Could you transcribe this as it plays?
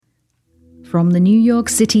From the New York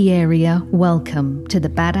City area, welcome to the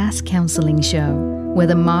Badass Counseling Show, where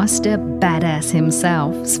the master badass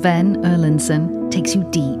himself, Sven takes you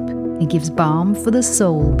deep and gives balm for the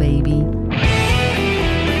soul, baby.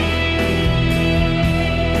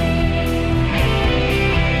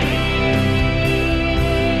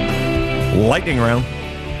 Lightning round.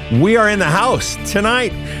 We are in the house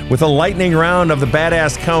tonight with a lightning round of the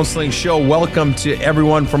Badass Counseling Show. Welcome to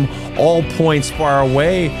everyone from all points far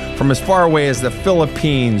away, from as far away as the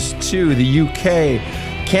Philippines to the UK,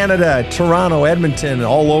 Canada, Toronto, Edmonton,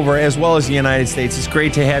 all over, as well as the United States. It's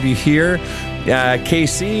great to have you here.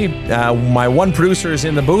 KC, my one producer, is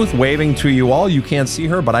in the booth waving to you all. You can't see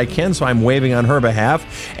her, but I can, so I'm waving on her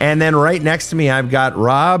behalf. And then right next to me, I've got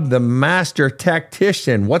Rob, the master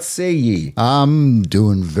tactician. What say ye? I'm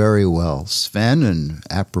doing very well, Sven, and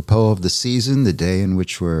apropos of the season, the day in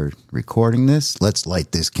which we're recording this, let's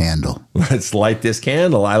light this candle. Let's light this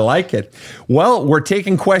candle. I like it. Well, we're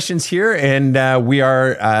taking questions here, and we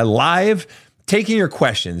are live. Taking your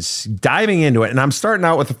questions, diving into it. And I'm starting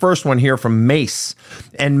out with the first one here from Mace.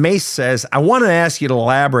 And Mace says, I want to ask you to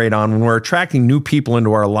elaborate on when we're attracting new people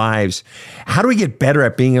into our lives, how do we get better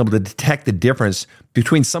at being able to detect the difference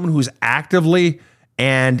between someone who's actively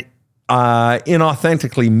and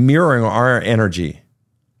inauthentically mirroring our energy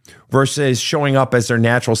versus showing up as their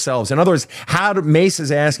natural selves? In other words, Mace is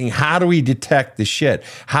asking, how do we detect the shit?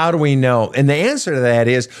 How do we know? And the answer to that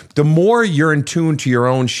is, the more you're in tune to your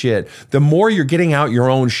own shit, the more you're getting out your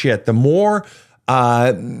own shit, the more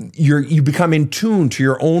you become in tune to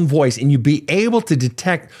your own voice, and you be able to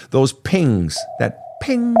detect those pings, that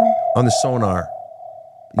ping on the sonar,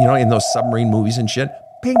 you know, in those submarine movies and shit,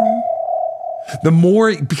 ping. The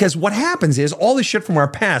more, because what happens is all the shit from our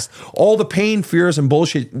past, all the pain, fears, and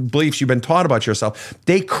bullshit beliefs you've been taught about yourself,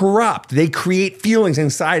 they corrupt, they create feelings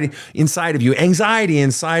inside of you, anxiety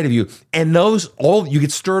inside of you. And those, all, you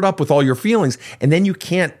get stirred up with all your feelings, and then you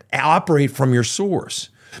can't operate from your source.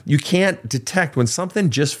 You can't detect when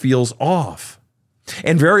something just feels off.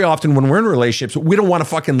 And very often when we're in relationships, we don't want to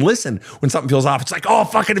fucking listen when something feels off. It's like, oh,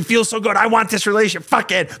 fuck it feels so good. I want this relationship.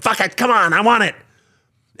 Fuck it, come on, I want it.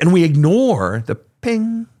 And we ignore the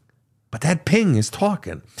ping, but that ping is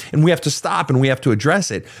talking. And we have to stop and we have to address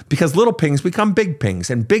it, because little pings become big pings,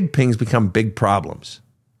 and big pings become big problems.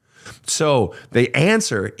 So the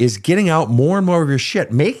answer is getting out more and more of your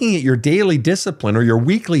shit, making it your daily discipline or your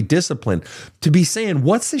weekly discipline to be saying,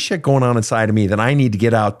 what's the shit going on inside of me that I need to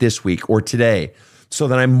get out this week or today, so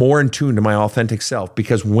that I'm more in tune to my authentic self?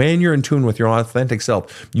 Because when you're in tune with your authentic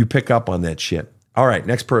self, you pick up on that shit. All right,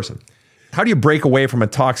 next person. How do you break away from a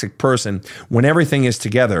toxic person when everything is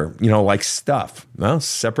together, you know, like stuff? Well,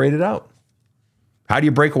 separate it out. How do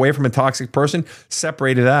you break away from a toxic person?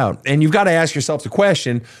 Separate it out. And you've got to ask yourself the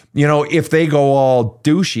question, you know, if they go all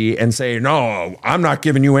douchey and say, no, I'm not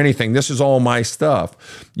giving you anything, this is all my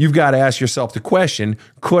stuff, you've got to ask yourself the question,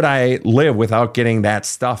 could I live without getting that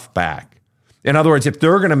stuff back? In other words, if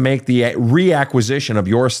they're going to make the reacquisition of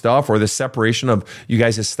your stuff or the separation of you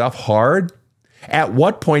guys' stuff hard, at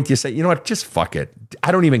what point do you say, you know what, just fuck it.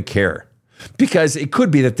 I don't even care. Because it could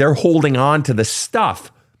be that they're holding on to the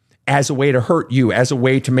stuff as a way to hurt you, as a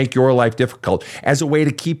way to make your life difficult, as a way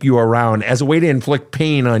to keep you around, as a way to inflict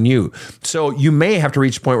pain on you. So you may have to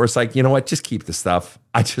reach a point where it's like, you know what, just keep the stuff.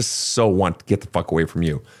 I just so want to get the fuck away from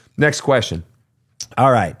you. Next question.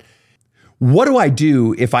 All right. What do I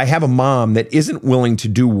do if I have a mom that isn't willing to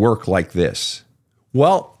do work like this?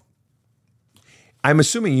 Well, I'm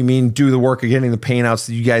assuming you mean do the work of getting the pain out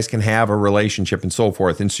so that you guys can have a relationship and so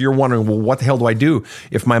forth. And so you're wondering, well, what the hell do I do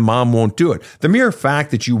if my mom won't do it? The mere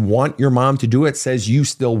fact that you want your mom to do it says you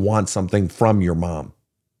still want something from your mom.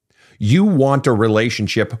 You want a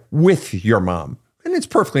relationship with your mom. And it's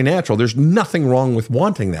perfectly natural. There's nothing wrong with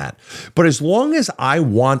wanting that. But as long as I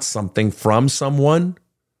want something from someone,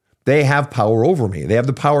 they have power over me. They have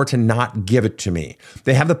the power to not give it to me.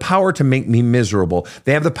 They have the power to make me miserable.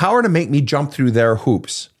 They have the power to make me jump through their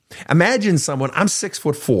hoops. Imagine someone, I'm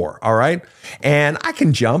 6'4", all right? And I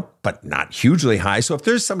can jump, but not hugely high. So if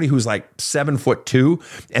there's somebody who's like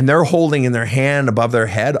 7'2", and they're holding in their hand above their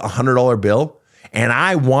head a $100 bill, and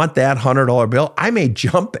I want that $100 bill, I may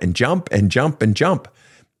jump and jump and jump and jump.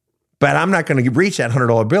 But I'm not going to reach that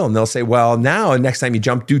 $100 bill. And they'll say, well, now next time you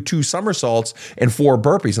jump, do 2 somersaults and 4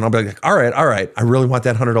 burpees. And I'll be like, all right, I really want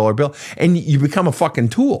that $100 bill. And you become a fucking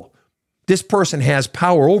tool. This person has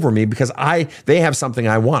power over me because they have something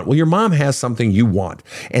I want. Well, your mom has something you want,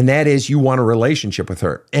 and that is you want a relationship with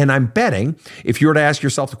her. And I'm betting if you were to ask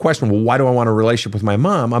yourself the question, well, why do I want a relationship with my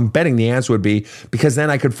mom? I'm betting the answer would be because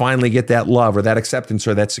then I could finally get that love or that acceptance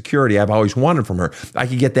or that security I've always wanted from her. I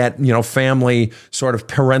could get that, family sort of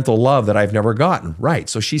parental love that I've never gotten. Right.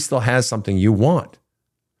 So she still has something you want.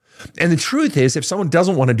 And the truth is, if someone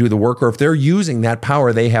doesn't want to do the work, or if they're using that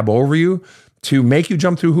power they have over you to make you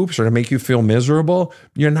jump through hoops or to make you feel miserable,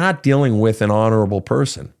 you're not dealing with an honorable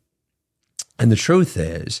person. And the truth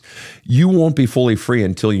is, you won't be fully free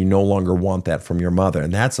until you no longer want that from your mother.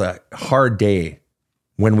 And that's a hard day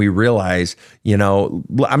when we realize,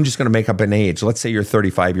 I'm just going to make up an age. Let's say you're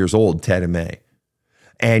 35 years old, Ted and May,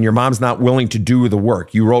 and your mom's not willing to do the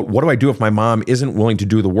work. You wrote, what do I do if my mom isn't willing to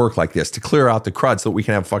do the work like this to clear out the crud so that we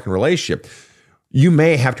can have a fucking relationship? You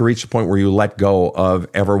may have to reach the point where you let go of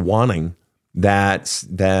ever wanting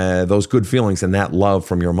those good feelings and that love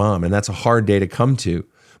from your mom. And that's a hard day to come to,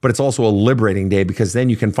 but it's also a liberating day because then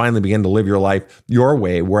you can finally begin to live your life your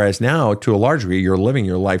way. Whereas now, to a large degree, you're living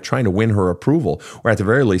your life trying to win her approval, or at the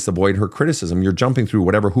very least, avoid her criticism. You're jumping through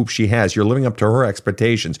whatever hoops she has. You're living up to her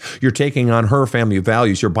expectations. You're taking on her family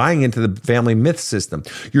values. You're buying into the family myth system.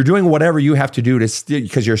 You're doing whatever you have to do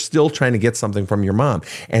because you're still trying to get something from your mom.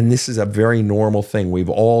 And this is a very normal thing. We've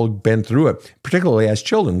all been through it, particularly as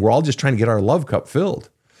children. We're all just trying to get our love cup filled.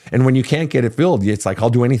 And when you can't get it filled, it's like, I'll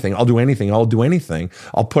do anything. I'll do anything. I'll do anything.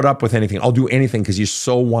 I'll put up with anything. I'll do anything because you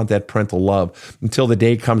so want that parental love until the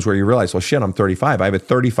day comes where you realize, well, shit, I'm 35. I have a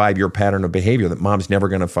 35-year pattern of behavior that mom's never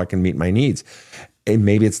going to fucking meet my needs. And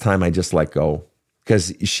maybe it's time I just let go because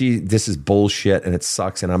this is bullshit and it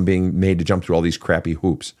sucks and I'm being made to jump through all these crappy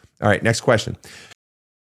hoops. All right, next question.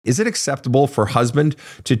 Is it acceptable for husband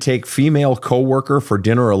to take female coworker for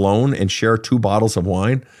dinner alone and share 2 bottles of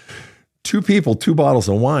wine? 2 people, 2 bottles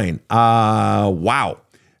of wine. Wow.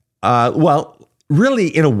 Well,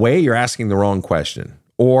 really, in a way, you're asking the wrong question,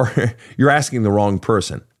 or you're asking the wrong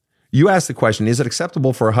person. You asked the question, is it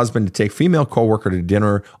acceptable for a husband to take female coworker to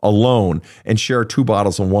dinner alone and share 2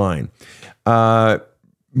 bottles of wine?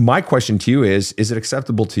 My question to you is it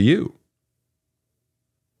acceptable to you?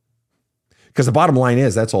 Because the bottom line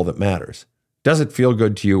is, that's all that matters. Does it feel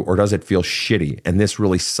good to you or does it feel shitty? And this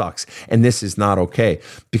really sucks. And this is not okay.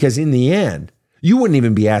 Because in the end, you wouldn't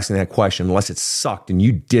even be asking that question unless it sucked and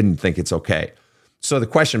you didn't think it's okay. So the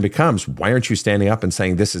question becomes, why aren't you standing up and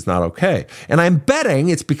saying this is not okay? And I'm betting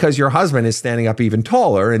it's because your husband is standing up even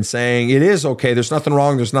taller and saying it is okay. There's nothing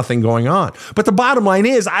wrong. There's nothing going on. But the bottom line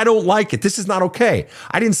is, I don't like it. This is not okay.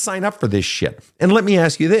 I didn't sign up for this shit. And let me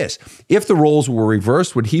ask you this. If the roles were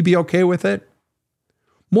reversed, would he be okay with it?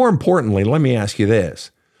 More importantly, let me ask you this.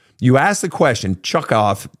 You ask the question,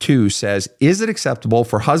 Chukoff 2 says, is it acceptable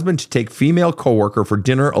for husband to take female coworker for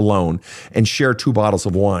dinner alone and share 2 bottles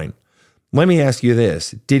of wine? Let me ask you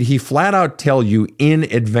this. Did he flat out tell you in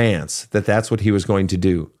advance that that's what he was going to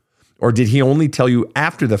do? Or did he only tell you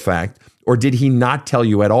after the fact? Or did he not tell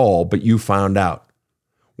you at all, but you found out?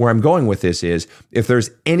 Where I'm going with this is, if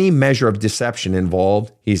there's any measure of deception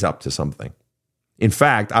involved, he's up to something. In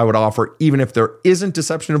fact, I would offer, even if there isn't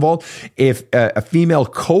deception involved, if a female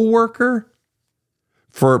coworker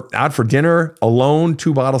out for dinner alone,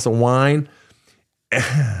 2 bottles of wine,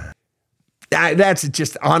 that's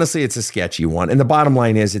just, honestly, it's a sketchy one. And the bottom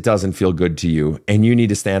line is, it doesn't feel good to you. And you need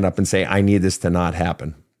to stand up and say, I need this to not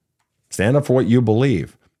happen. Stand up for what you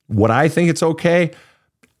believe. Would I think it's okay?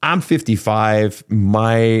 I'm 55.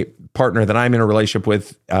 My partner that I'm in a relationship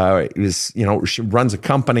with she runs a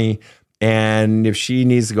company. And if she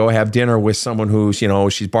needs to go have dinner with someone who's,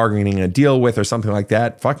 she's bargaining a deal with or something like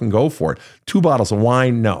that, fucking go for it. 2 bottles of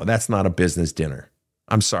wine, no, that's not a business dinner.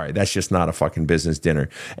 I'm sorry, that's just not a fucking business dinner.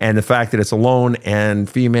 And the fact that it's alone and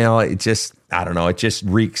female, it just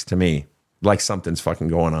reeks to me like something's fucking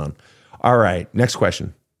going on. All right, next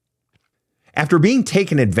question. After being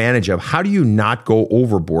taken advantage of, how do you not go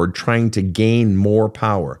overboard trying to gain more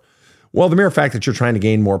power? Well, the mere fact that you're trying to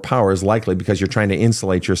gain more power is likely because you're trying to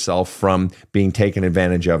insulate yourself from being taken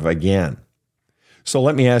advantage of again. So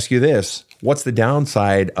let me ask you this. What's the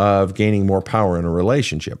downside of gaining more power in a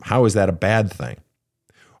relationship? How is that a bad thing?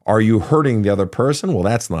 Are you hurting the other person? Well,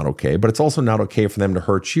 that's not okay, but it's also not okay for them to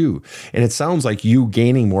hurt you. And it sounds like you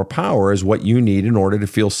gaining more power is what you need in order to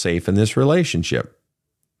feel safe in this relationship.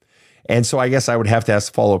 And so I guess I would have to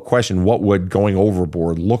ask the follow-up question, what would going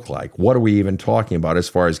overboard look like? What are we even talking about as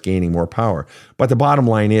far as gaining more power? But the bottom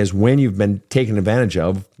line is, when you've been taken advantage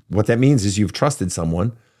of, what that means is you've trusted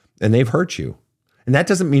someone and they've hurt you. And that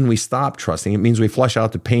doesn't mean we stop trusting. It means we flush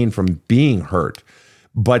out the pain from being hurt.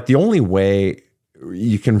 But the only way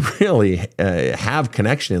you can really have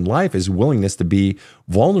connection in life is willingness to be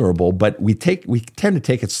vulnerable, but we tend to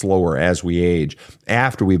take it slower as we age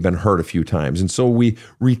after we've been hurt a few times. And so we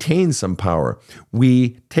retain some power.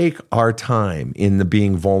 We take our time in the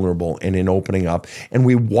being vulnerable and in opening up, and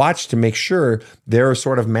we watch to make sure they're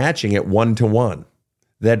sort of matching it 1-to-1.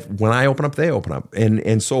 That when I open up, they open up,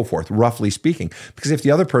 and so forth, roughly speaking. Because if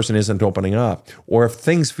the other person isn't opening up, or if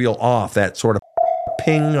things feel off, that sort of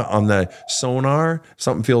ping on the sonar,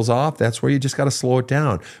 something feels off, that's where you just got to slow it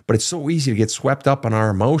down. But it's so easy to get swept up on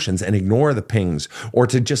our emotions and ignore the pings, or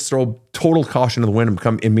to just throw total caution to the wind and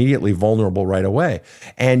become immediately vulnerable right away.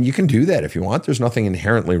 And you can do that if you want. There's nothing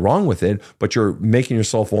inherently wrong with it, but you're making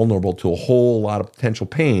yourself vulnerable to a whole lot of potential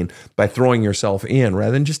pain by throwing yourself in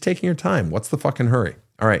rather than just taking your time. What's the fucking hurry?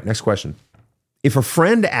 All right, next question. If a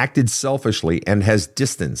friend acted selfishly and has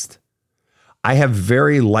distanced, I have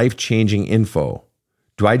very life-changing info.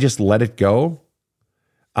 Do I just let it go?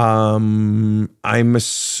 I'm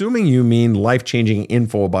assuming you mean life-changing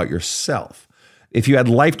info about yourself. If you had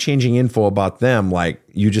life-changing info about them, like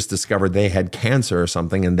you just discovered they had cancer or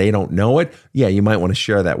something and they don't know it, yeah, you might want to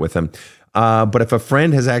share that with them. But if a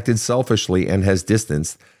friend has acted selfishly and has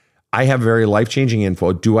distanced, I have very life-changing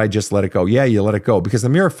info. Do I just let it go? Yeah, you let it go. Because the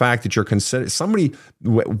mere fact that you're considered, somebody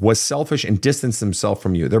was selfish and distanced themselves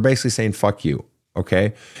from you, they're basically saying, fuck you.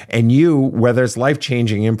 Okay. And you, whether it's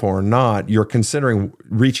life-changing info or not, you're considering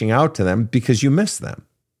reaching out to them because you miss them.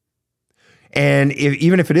 And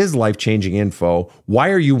even if it is life-changing info, why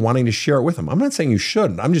are you wanting to share it with them? I'm not saying you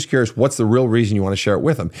shouldn't. I'm just curious, what's the real reason you want to share it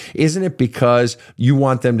with them? Isn't it because you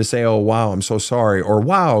want them to say, oh, wow, I'm so sorry, or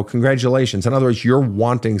wow, congratulations? In other words, you're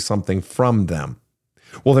wanting something from them.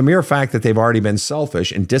 Well, the mere fact that they've already been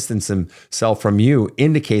selfish and distanced themselves from you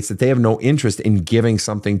indicates that they have no interest in giving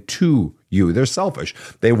something to you. They're selfish.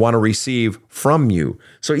 They want to receive from you.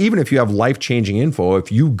 So even if you have life-changing info,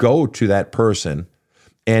 if you go to that person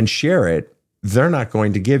and share it, they're not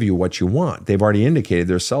going to give you what you want. They've already indicated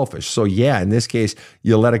they're selfish. So yeah, in this case,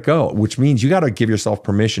 you let it go, which means you got to give yourself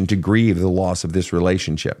permission to grieve the loss of this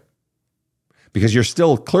relationship. Because you're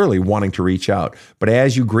still clearly wanting to reach out. But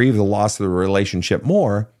as you grieve the loss of the relationship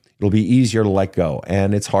more, it'll be easier to let go.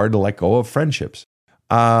 And it's hard to let go of friendships.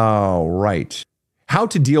 All right. How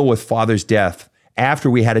to deal with father's death after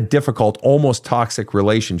we had a difficult, almost toxic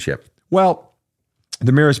relationship. Well,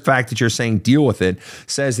 the merest fact that you're saying deal with it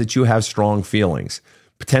says that you have strong feelings.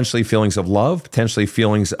 Potentially feelings of love, potentially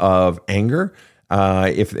feelings of anger,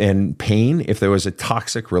 and pain if there was a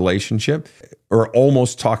toxic relationship or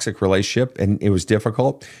almost toxic relationship and it was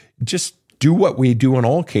difficult. Just do what we do in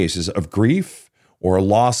all cases of grief or a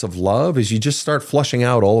loss of love is you just start flushing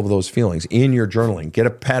out all of those feelings in your journaling. Get a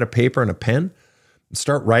pad of paper and a pen and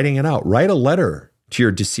start writing it out. Write a letter to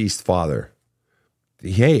your deceased father.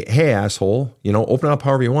 Hey, asshole, open up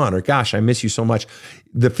however you want. Or gosh, I miss you so much.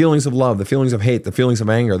 The feelings of love, the feelings of hate, the feelings of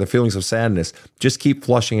anger, the feelings of sadness, just keep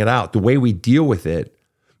flushing it out. The way we deal with it,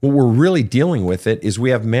 what we're really dealing with it is we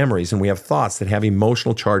have memories and we have thoughts that have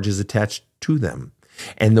emotional charges attached to them.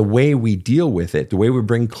 And the way we deal with it, the way we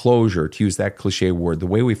bring closure, to use that cliche word, the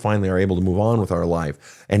way we finally are able to move on with our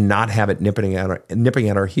life and not have it nipping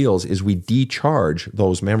at our heels is we decharge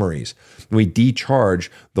those memories. We decharge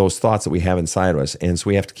those thoughts that we have inside of us. And so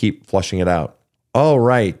we have to keep flushing it out. All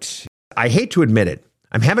right. I hate to admit it.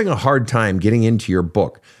 I'm having a hard time getting into your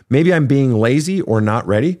book. Maybe I'm being lazy or not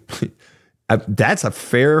ready. That's a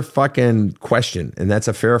fair fucking question. And that's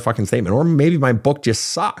a fair fucking statement. Or maybe my book just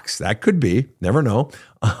sucks. That could be. Never know.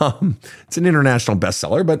 It's an international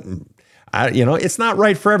bestseller, but it's not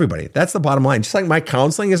right for everybody. That's the bottom line. Just like my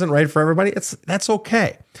counseling isn't right for everybody, that's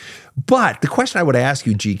okay. But the question I would ask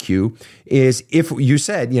you, GQ, is if you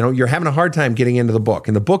said, you're having a hard time getting into the book,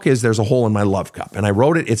 and the book is There's a Hole in My Love Cup. And I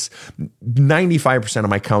wrote it. It's 95% of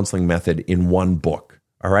my counseling method in one book.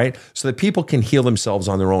 All right. So that people can heal themselves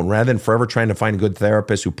on their own rather than forever trying to find a good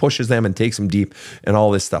therapist who pushes them and takes them deep and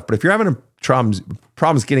all this stuff. But if you're having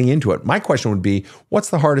problems getting into it, my question would be,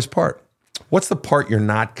 what's the hardest part? What's the part you're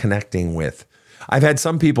not connecting with? I've had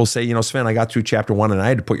some people say, Sven, I got through chapter 1 and I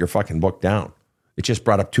had to put your fucking book down. It just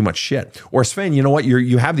brought up too much shit. Or Sven, you know what?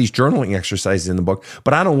 You have these journaling exercises in the book,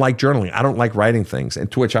 but I don't like journaling. I don't like writing things.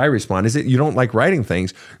 And to which I respond, is it you don't like writing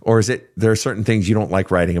things, or is it there are certain things you don't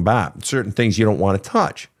like writing about, certain things you don't want to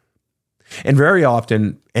touch? And very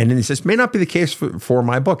often, and this may not be the case for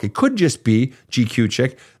my book. It could just be, GQ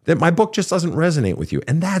chick, that my book just doesn't resonate with you.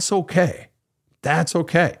 And that's okay. That's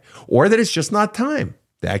okay. Or that it's just not time.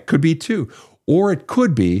 That could be too. Or it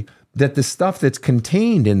could be that the stuff that's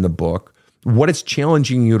contained in the book, what it's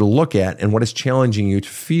challenging you to look at and what it's challenging you to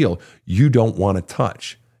feel, you don't want to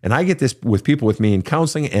touch. And I get this with people with me in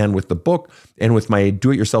counseling and with the book and with my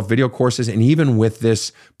do-it-yourself video courses and even with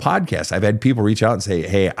this podcast. I've had people reach out and say,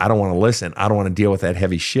 hey, I don't want to listen. I don't want to deal with that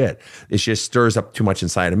heavy shit. It just stirs up too much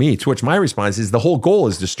inside of me. To which my response is the whole goal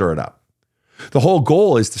is to stir it up. The whole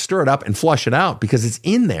goal is to stir it up and flush it out because it's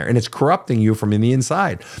in there and it's corrupting you from in the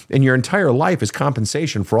inside. And your entire life is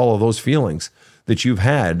compensation for all of those feelings that you've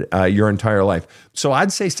had your entire life. So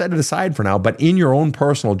I'd say set it aside for now, but in your own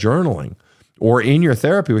personal journaling, or in your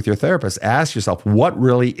therapy with your therapist, ask yourself, what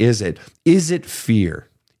really is it? Is it fear?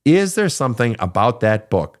 Is there something about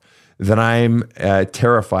that book that I'm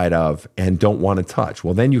terrified of and don't want to touch?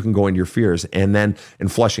 Well, then you can go into your fears and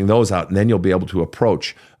flushing those out, and then you'll be able to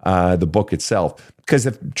approach the book itself. Because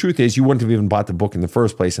the truth is, you wouldn't have even bought the book in the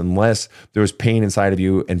first place unless there was pain inside of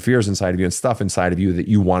you and fears inside of you and stuff inside of you that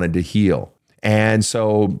you wanted to heal. And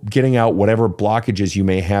so getting out whatever blockages you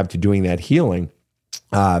may have to doing that healing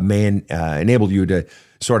may enable you to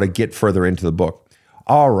sort of get further into the book.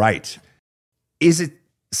 All right. Is it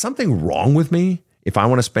something wrong with me if I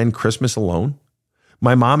want to spend Christmas alone?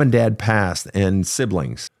 My mom and dad passed and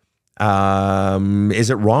siblings. Is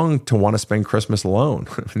it wrong to want to spend Christmas alone?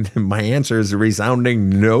 My answer is a resounding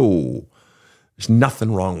no. There's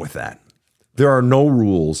nothing wrong with that. There are no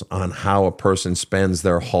rules on how a person spends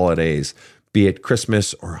their holidays, be it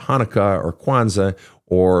Christmas or Hanukkah or Kwanzaa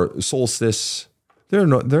or solstice. There are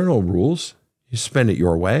no rules. You spend it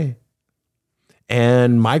your way.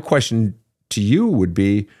 And my question to you would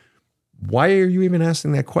be, why are you even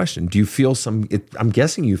asking that question? Do you feel I'm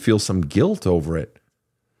guessing you feel some guilt over it,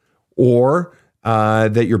 or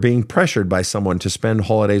that you're being pressured by someone to spend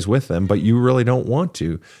holidays with them, but you really don't want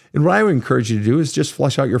to. And what I would encourage you to do is just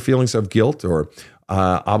flush out your feelings of guilt or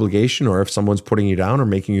obligation, or if someone's putting you down or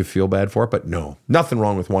making you feel bad for it. But no, nothing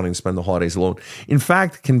wrong with wanting to spend the holidays alone. In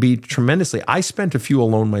fact, it can be tremendously. I spent a few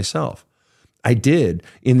alone myself. I did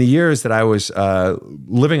in the years that I was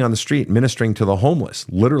living on the street, ministering to the homeless,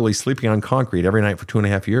 literally sleeping on concrete every night for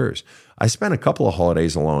 2.5 years. I spent a couple of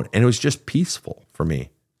holidays alone, and it was just peaceful for me.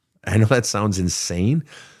 I know that sounds insane,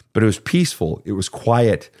 but it was peaceful. It was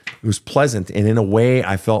quiet. It was pleasant. And in a way,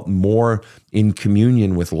 I felt more in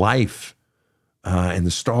communion with life and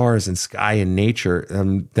the stars and sky and nature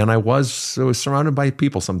than I was surrounded by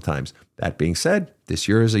people sometimes. That being said, this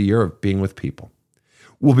year is a year of being with people.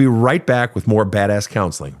 We'll be right back with more Badass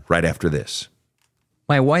Counseling right after this.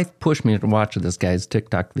 My wife pushed me to watch this guy's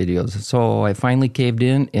TikTok videos, so I finally caved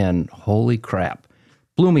in, and holy crap,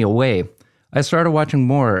 blew me away. I started watching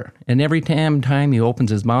more, and every time he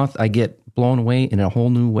opens his mouth, I get blown away in a whole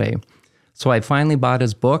new way. So I finally bought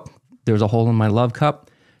his book, There's a Hole in My Love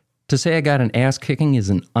Cup. To say I got an ass kicking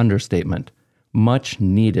is an understatement. Much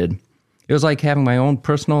needed. It was like having my own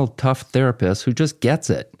personal tough therapist who just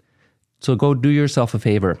gets it. So go do yourself a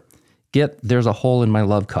favor. Get There's a Hole in My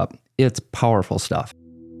Love Cup. It's powerful stuff.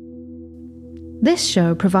 This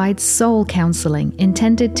show provides soul counseling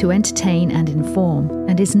intended to entertain and inform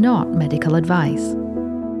and is not medical advice.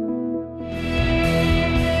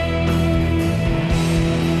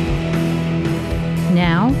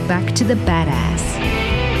 Now, back to the badass.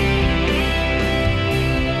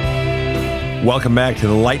 Welcome back to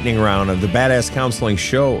the lightning round of the Badass Counseling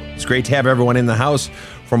Show. It's great to have everyone in the house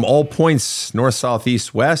from all points, north, south,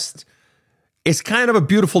 east, west. It's kind of a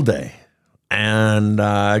beautiful day and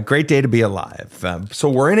a great day to be alive. So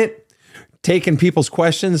we're in it, taking people's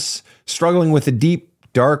questions, struggling with the deep,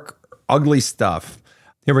 dark, ugly stuff.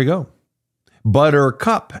 Here we go.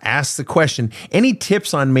 Buttercup asks the question, any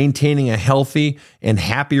tips on maintaining a healthy and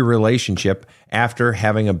happy relationship after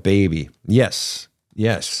having a baby? Yes.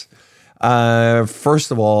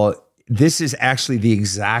 First of all, this is actually the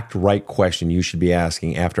exact right question you should be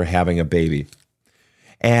asking after having a baby.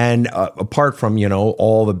 And apart from,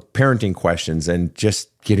 all the parenting questions and just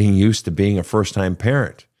getting used to being a first-time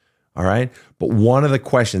parent, all right? But one of the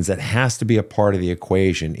questions that has to be a part of the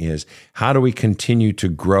equation is, how do we continue to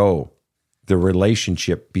grow the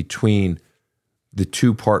relationship between the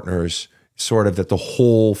two partners, sort of that the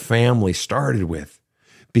whole family started with?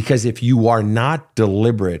 Because if you are not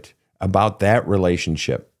deliberate about that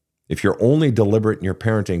relationship, if you're only deliberate in your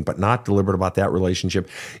parenting but not deliberate about that relationship,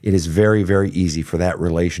 it is very, very easy for that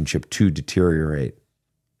relationship to deteriorate.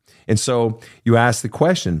 And so you ask the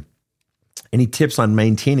question, any tips on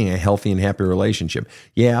maintaining a healthy and happy relationship?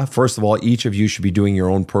 Yeah, first of all, each of you should be doing your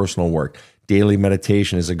own personal work. Daily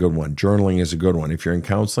meditation is a good one. Journaling is a good one. If you're in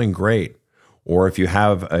counseling, great. Or if you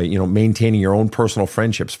have, maintaining your own personal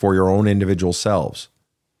friendships for your own individual selves.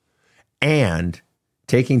 And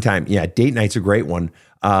taking time. Yeah, date night's a great one.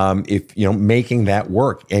 If making that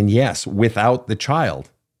work. And yes, without the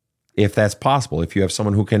child. if that's possible, if you have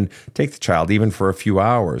someone who can take the child even for a few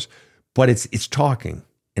hours. But it's talking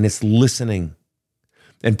and it's listening.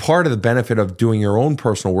 And part of the benefit of doing your own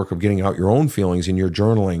personal work, of getting out your own feelings in your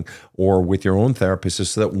journaling or with your own therapist,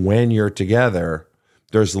 is so that when you're together,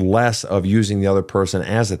 there's less of using the other person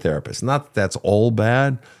as a therapist. Not that that's all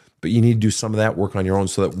bad, but you need to do some of that work on your own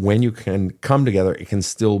so that when you can come together, it can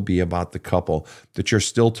still be about the couple, that you're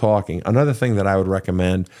still talking. Another thing that I would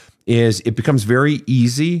recommend is it becomes very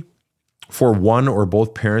easy for one or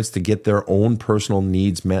both parents to get their own personal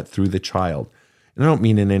needs met through the child. And I don't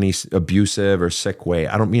mean in any abusive or sick way.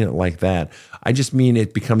 I don't mean it like that. I just mean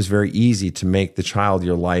it becomes very easy to make the child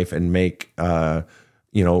your life and make,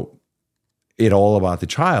 it all about the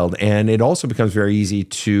child. And it also becomes very easy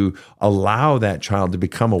to allow that child to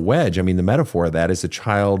become a wedge. I mean, the metaphor of that is a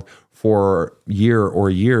child for a year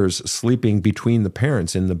or years sleeping between the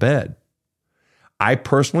parents in the bed. I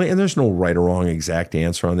personally, and there's no right or wrong exact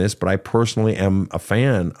answer on this, but I personally am a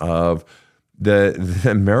fan of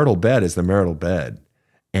the marital bed is the marital bed.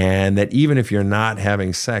 And that even if you're not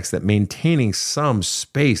having sex, that maintaining some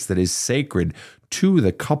space that is sacred to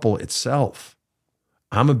the couple itself.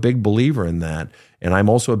 I'm a big believer in that. And I'm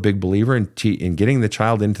also a big believer in getting the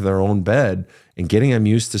child into their own bed and getting them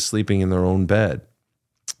used to sleeping in their own bed.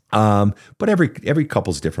 But every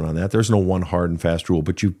couple's different on that. There's no one hard and fast rule,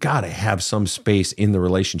 but you've got to have some space in the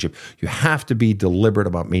relationship. You have to be deliberate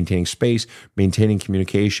about maintaining space, maintaining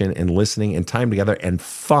communication and listening and time together and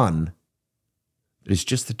fun. It's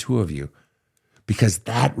just the two of you, because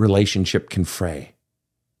that relationship can fray.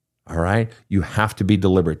 All right. You have to be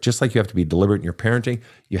deliberate. Just like you have to be deliberate in your parenting,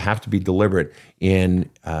 you have to be deliberate in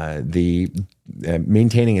the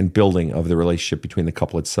maintaining and building of the relationship between the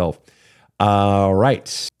couple itself. All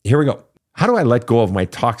right, here we go. How do I let go of my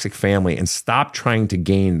toxic family and stop trying to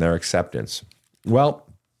gain their acceptance? Well,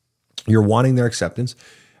 you're wanting their acceptance.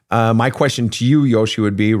 My question to you, Yoshi,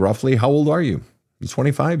 would be roughly, how old are you? You're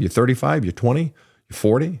 25, you're 35, you're 20, you're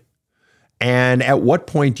 40? And at what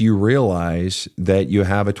point do you realize that you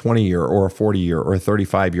have a 20-year or a 40-year or a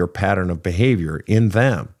 35-year pattern of behavior in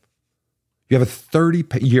them? You have a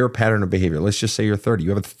 30-year pattern of behavior. Let's just say you're 30. You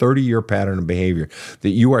have a 30-year pattern of behavior that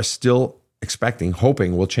you are still expecting,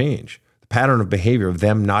 hoping will change. The pattern of behavior of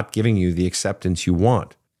them not giving you the acceptance you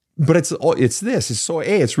want. But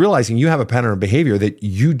it's realizing you have a pattern of behavior that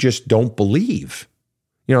you just don't believe.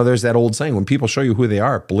 You know, there's that old saying, when people show you who they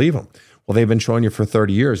are, believe them. Well, they've been showing you for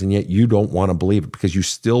 30 years, and yet you don't want to believe it because you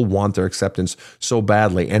still want their acceptance so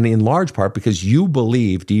badly. And in large part because you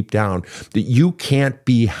believe deep down that you can't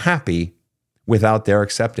be happy without their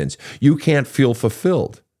acceptance. You can't feel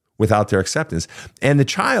fulfilled without their acceptance. And the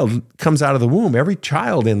child comes out of the womb. Every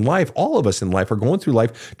child in life, all of us in life, are going through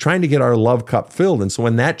life trying to get our love cup filled. And so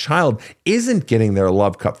when that child isn't getting their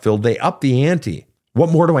love cup filled, they up the ante.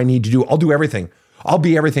 What more do I need to do? I'll do everything. I'll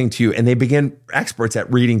be everything to you. And they begin, experts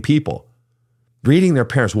at reading people, reading their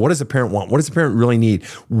parents. What does the parent want? What does the parent really need?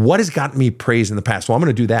 What has gotten me praise in the past? Well, I'm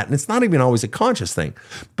going to do that. And it's not even always a conscious thing,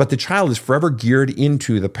 but the child is forever geared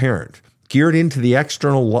into the parent, geared into the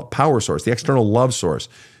external power source, the external love source,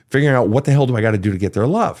 figuring out what the hell do I got to do to get their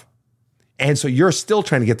love? And so you're still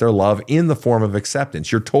trying to get their love in the form of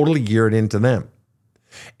acceptance. You're totally geared into them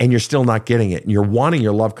and you're still not getting it. And you're wanting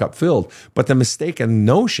your love cup filled. But the mistaken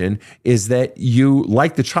notion is that you,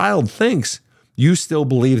 like the child thinks, you still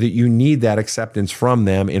believe that you need that acceptance from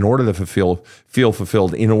them in order to feel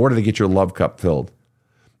fulfilled, in order to get your love cup filled.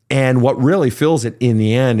 And what really fills it in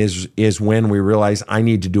the end is when we realize I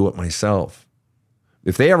need to do it myself.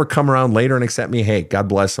 If they ever come around later and accept me, hey, God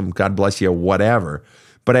bless them, God bless you, whatever.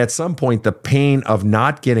 But at some point, the pain of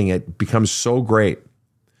not getting it becomes so great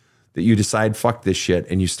that you decide, fuck this shit,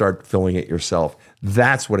 and you start filling it yourself.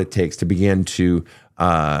 That's what it takes to begin to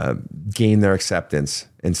gain their acceptance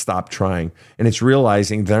and stop trying. And it's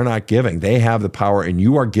realizing they're not giving. They have the power and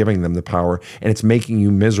you are giving them the power, and it's making you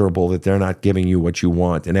miserable that they're not giving you what you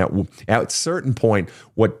want. And at a certain point,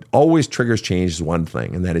 what always triggers change is one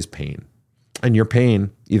thing, and that is pain. And your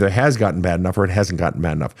pain either has gotten bad enough or it hasn't gotten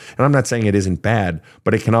bad enough. And I'm not saying it isn't bad,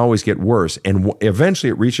 but it can always get worse. And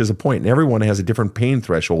eventually it reaches a point, and everyone has a different pain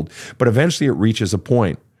threshold, but eventually it reaches a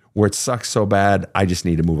point where it sucks so bad, I just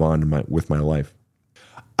need to move on with my life.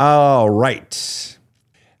 All right.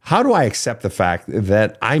 How do I accept the fact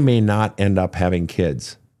that I may not end up having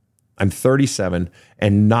kids? I'm 37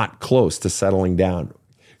 and not close to settling down.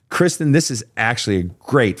 Kristen, this is actually a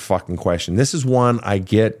great fucking question. This is one I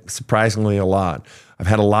get surprisingly a lot. I've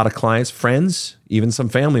had a lot of clients, friends, even some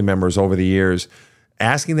family members over the years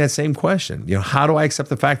asking that same question. You know, how do I accept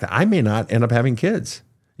the fact that I may not end up having kids?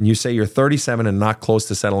 And you say you're 37 and not close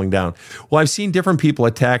to settling down. Well, I've seen different people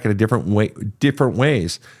attack it different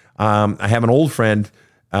ways. I have an old friend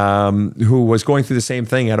who was going through the same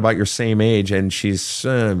thing at about your same age, and she's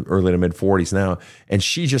early to mid 40s now, and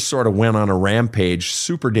she just sort of went on a rampage,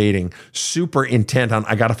 super dating, super intent on,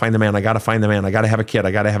 I got to find the man, I got to find the man, I got to have a kid,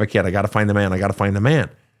 I got to have a kid, I got to find the man, I got to find the man.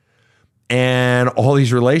 And all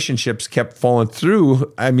these relationships kept falling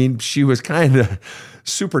through. I mean, she was kind of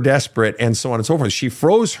super desperate and so on and so forth. She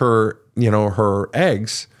froze her, her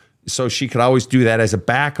eggs so she could always do that as a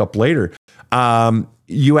backup later.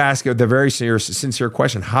 You ask the very sincere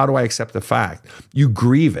question, how do I accept the fact? You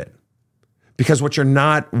grieve it. Because what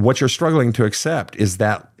you're struggling to accept is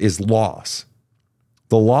loss.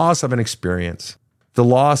 The loss of an experience, the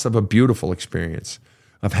loss of a beautiful experience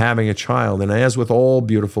of having a child. And as with all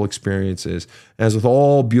beautiful experiences, as with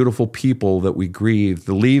all beautiful people that we grieve,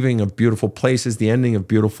 the leaving of beautiful places, the ending of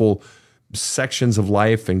beautiful sections of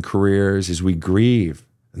life and careers is we grieve.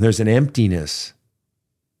 And there's an emptiness.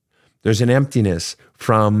 There's an emptiness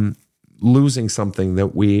from losing something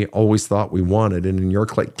that we always thought we wanted. And in your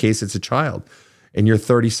case, it's a child, and you're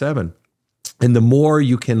 37. And the more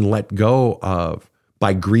you can let go of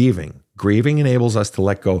by grieving enables us to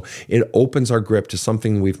let go. It opens our grip to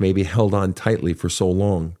something we've maybe held on tightly for so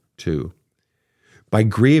long to. By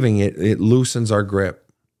grieving it loosens our grip,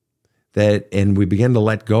 and we begin to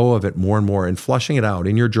let go of it more and more, and flushing it out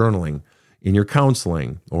in your journaling, in your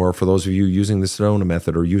counseling, or for those of you using the Sedona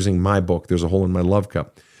method or using my book, There's a Hole in My Love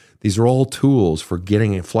Cup. These are all tools for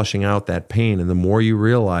getting and flushing out that pain. And the more you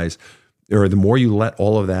realize, or the more you let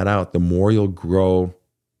all of that out, the more you'll grow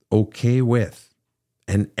okay with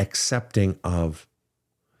and accepting of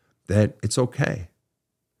that it's okay.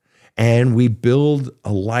 And we build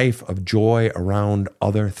a life of joy around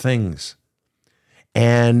other things.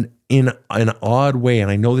 And in an odd way, and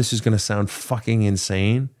I know this is going to sound fucking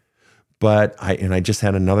insane, but I just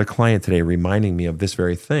had another client today reminding me of this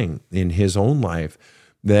very thing in his own life,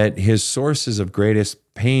 that his sources of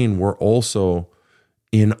greatest pain were also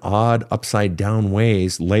in odd upside down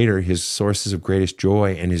ways later his sources of greatest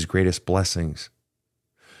joy and his greatest blessings.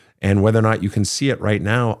 And whether or not you can see it right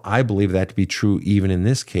now, I believe that to be true even in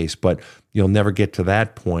this case, but you'll never get to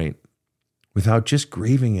that point without just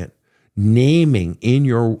grieving it. Naming in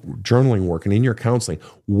your journaling work and in your counseling,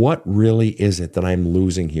 what really is it that I'm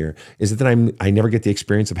losing here? Is it that I never get the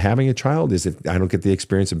experience of having a child? Is it I don't get the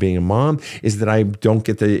experience of being a mom? Is it that I don't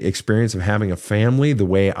get the experience of having a family the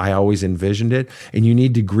way I always envisioned it? And you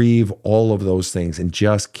need to grieve all of those things and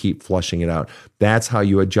just keep flushing it out. That's how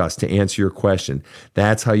you adjust. To answer your question,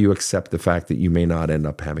 that's how you accept the fact that you may not end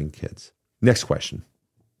up having kids. Next question.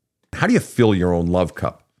 How do you fill your own love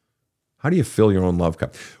cup? How do you fill your own love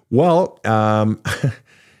cup? Well, the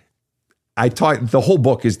whole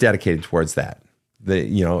book is dedicated towards that.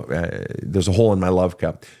 There's a hole in my love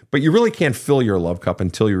cup, but you really can't fill your love cup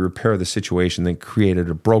until you repair the situation that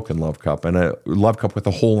created a broken love cup, and a love cup with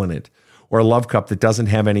a hole in it, or a love cup that doesn't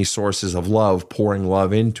have any sources of love pouring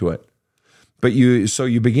love into it. But you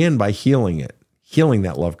begin by healing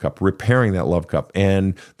that love cup, repairing that love cup.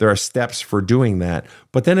 And there are steps for doing that.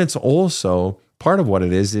 But then it's also part of what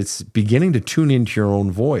it is, it's beginning to tune into your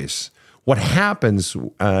own voice. What happens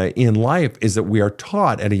in life is that we are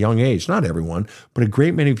taught at a young age, not everyone, but a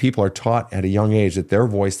great many people are taught at a young age that their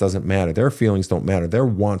voice doesn't matter, their feelings don't matter, their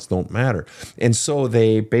wants don't matter. And so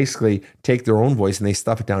they basically take their own voice and they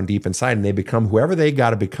stuff it down deep inside, and they become whoever they got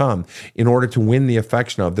to become in order to win the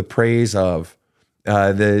affection of, the praise of,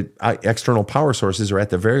 the external power sources, or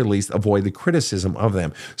at the very least avoid the criticism of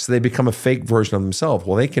them. So they become a fake version of themselves.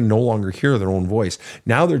 Well, they can no longer hear their own voice.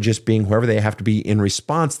 Now they're just being whoever they have to be in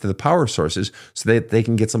response to the power sources so that they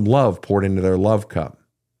can get some love poured into their love cup.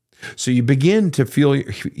 So you begin to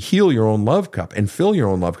heal your own love cup and fill your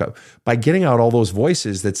own love cup by getting out all those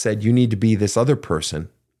voices that said you need to be this other person,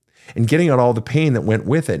 and getting out all the pain that went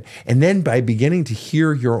with it. And then by beginning to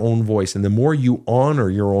hear your own voice, and the more you honor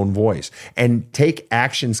your own voice and take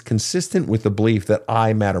actions consistent with the belief that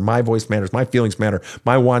I matter, my voice matters, my feelings matter,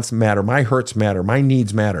 my wants matter, my hurts matter, my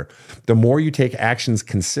needs matter. The more you take actions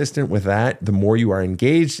consistent with that, the more you are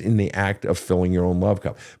engaged in the act of filling your own love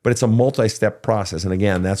cup. But it's a multi-step process. And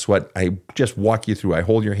again, that's what I just walk you through. I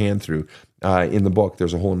hold your hand through in the book,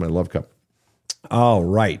 There's a Hole in My Love Cup. All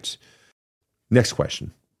right. Next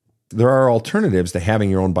question. There are alternatives to having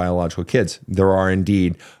your own biological kids. There are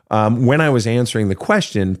indeed. When I was answering the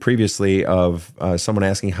question previously of someone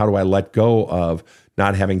asking, how do I let go of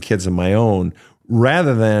not having kids of my own,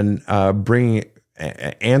 rather than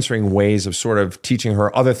answering ways of sort of teaching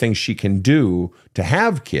her other things she can do to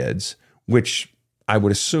have kids, which I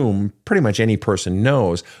would assume pretty much any person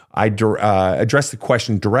knows, I addressed the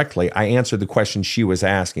question directly. I answered the question she was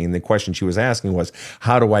asking. And the question she was asking was,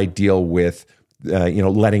 how do I deal with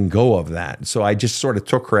letting go of that. So I just sort of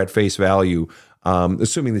took her at face value,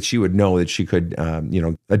 assuming that she would know that she could,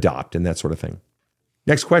 adopt and that sort of thing.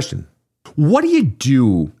 Next question. What do you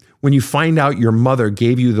do when you find out your mother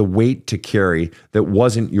gave you the weight to carry that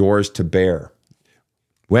wasn't yours to bear?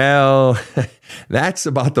 Well, that's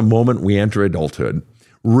about the moment we enter adulthood.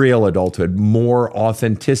 Real adulthood, more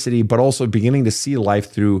authenticity, but also beginning to see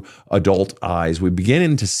life through adult eyes. We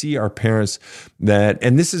begin to see our parents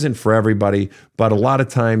and this isn't for everybody, but a lot of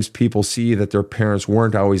times people see that their parents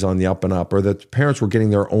weren't always on the up and up, or that the parents were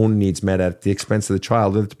getting their own needs met at the expense of the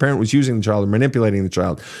child, or that the parent was using the child or manipulating the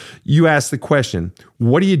child. You ask the question,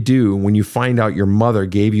 what do you do when you find out your mother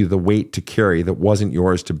gave you the weight to carry that wasn't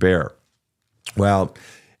yours to bear? Well,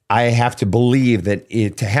 I have to believe that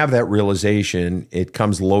to have that realization, it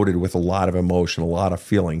comes loaded with a lot of emotion, a lot of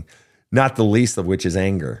feeling, not the least of which is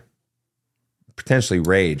anger, potentially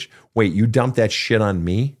rage. Wait, you dumped that shit on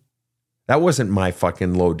me? That wasn't my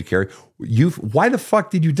fucking load to carry. Why the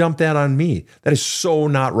fuck did you dump that on me? That is so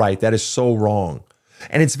not right. That is so wrong.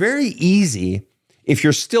 And it's very easy if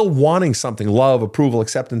you're still wanting something, love, approval,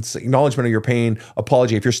 acceptance, acknowledgement of your pain,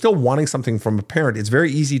 apology. If you're still wanting something from a parent, it's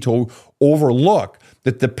very easy to overlook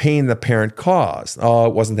that the pain the parent caused. Oh,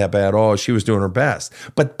 it wasn't that bad. Oh, she was doing her best.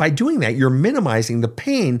 But by doing that, you're minimizing the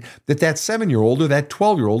pain that 7-year-old or that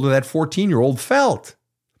 12-year-old or that 14-year-old felt.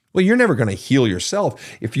 Well, you're never going to heal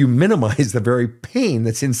yourself if you minimize the very pain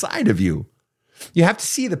that's inside of you. You have to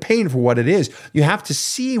see the pain for what it is. You have to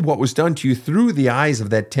see what was done to you through the eyes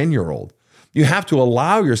of that 10-year-old. You have to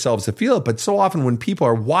allow yourselves to feel it. But so often when people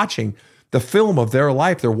are watching the film of their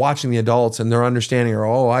life, they're watching the adults and they're understanding,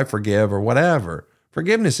 I forgive or whatever.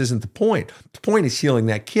 Forgiveness isn't the point. The point is healing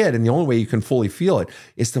that kid. And the only way you can fully feel it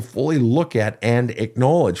is to fully look at and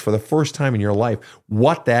acknowledge for the first time in your life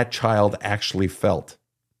what that child actually felt.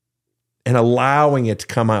 And allowing it to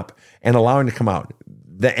come up and allowing it to come out.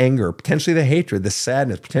 The anger, potentially the hatred, the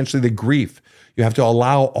sadness, potentially the grief. You have to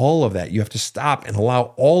allow all of that. You have to stop and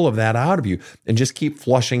allow all of that out of you and just keep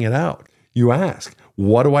flushing it out. You ask,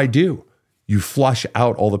 what do I do? You flush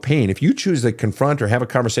out all the pain. If you choose to confront or have a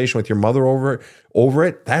conversation with your mother over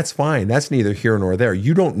it, that's fine. That's neither here nor there.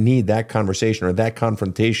 You don't need that conversation or that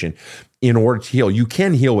confrontation in order to heal. You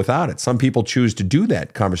can heal without it. Some people choose to do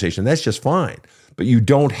that conversation. That's just fine. But you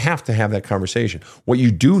don't have to have that conversation. What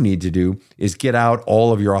you do need to do is get out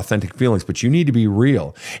all of your authentic feelings, but you need to be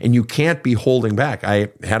real and you can't be holding back. I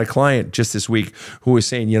had a client just this week who was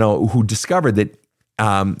saying, who discovered that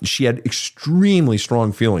she had extremely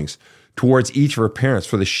strong feelings towards each of her parents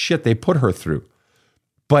for the shit they put her through.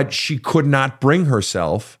 But she could not bring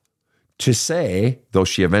herself to say, though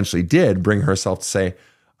she eventually did bring herself to say,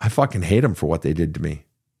 I fucking hate them for what they did to me.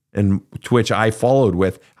 And to which I followed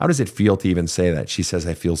with, how does it feel to even say that? She says,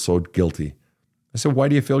 I feel so guilty. I said, why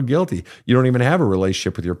do you feel guilty? You don't even have a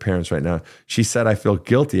relationship with your parents right now. She said, I feel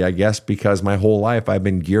guilty, I guess, because my whole life I've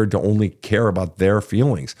been geared to only care about their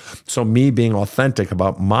feelings. So me being authentic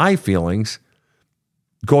about my feelings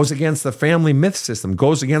goes against the family myth system,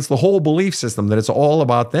 goes against the whole belief system that it's all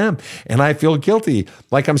about them. And I feel guilty,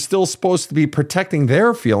 like I'm still supposed to be protecting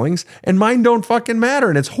their feelings and mine don't fucking matter.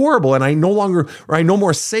 And it's horrible. And I no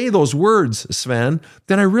more say those words, Sven,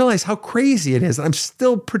 then I realize how crazy it is. I'm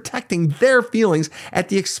still protecting their feelings at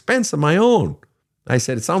the expense of my own. I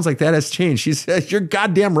said, it sounds like that has changed. She said, you're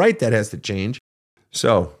goddamn right that has to change.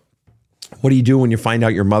 So what do you do when you find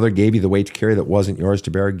out your mother gave you the weight to carry that wasn't yours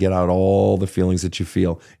to bear? Get out all the feelings that you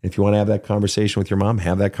feel. And if you want to have that conversation with your mom,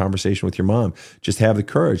 have that conversation with your mom. Just have the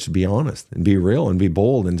courage to be honest and be real and be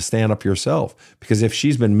bold and to stand up for yourself. Because if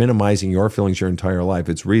she's been minimizing your feelings your entire life,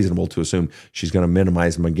 it's reasonable to assume she's going to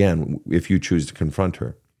minimize them again if you choose to confront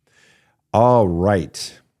her. All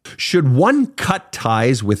right. Should one cut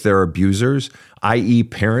ties with their abusers, i.e.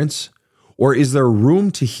 parents, or is there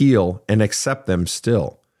room to heal and accept them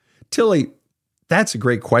still? Tilly, that's a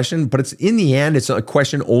great question, but it's in the end, it's a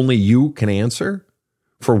question only you can answer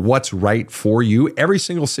for what's right for you. Every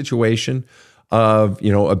single situation of,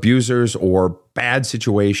 abusers or bad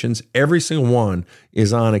situations, every single one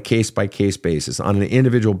is on a case-by-case basis, on an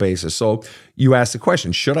individual basis. So you ask the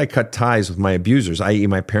question, should I cut ties with my abusers, i.e.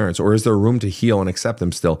 my parents, or is there room to heal and accept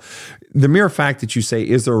them still? The mere fact that you say,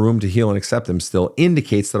 is there room to heal and accept them still,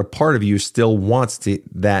 indicates that a part of you still wants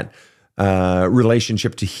that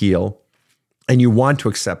relationship to heal, and you want to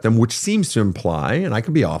accept them, which seems to imply, and I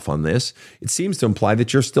could be off on this, it seems to imply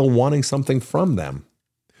that you're still wanting something from them.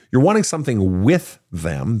 You're wanting something with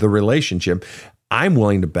them, the relationship, I'm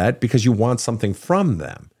willing to bet, because you want something from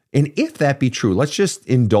them. And if that be true, let's just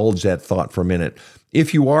indulge that thought for a minute.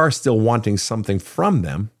 If you are still wanting something from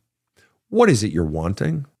them, what is it you're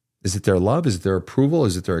wanting? Is it their love? Is it their approval?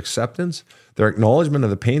 Is it their acceptance? Their acknowledgement of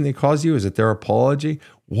the pain they caused you? Is it their apology?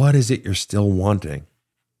 What is it you're still wanting?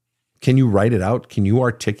 Can you write it out? Can you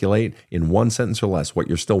articulate in one sentence or less what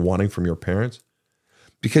you're still wanting from your parents?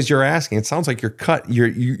 Because you're asking, it sounds like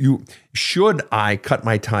should I cut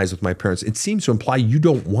my ties with my parents? It seems to imply you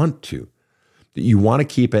don't want to, that you want to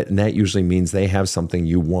keep it. And that usually means they have something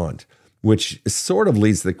you want, which sort of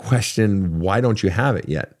leads to the question, why don't you have it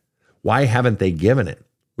yet? Why haven't they given it?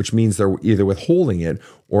 Which means they're either withholding it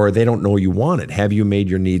or they don't know you want it. Have you made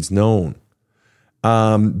your needs known?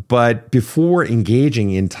 But before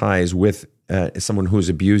engaging in ties with someone who's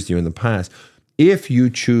abused you in the past, if you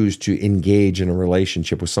choose to engage in a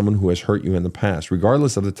relationship with someone who has hurt you in the past,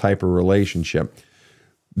 regardless of the type of relationship,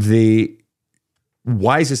 the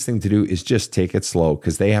wisest thing to do is just take it slow,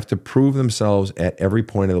 because they have to prove themselves at every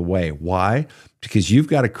point of the way. Why? Because you've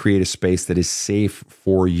got to create a space that is safe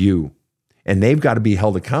for you. And they've got to be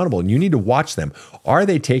held accountable, and you need to watch them. Are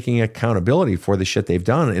they taking accountability for the shit they've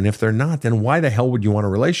done? And if they're not, then why the hell would you want a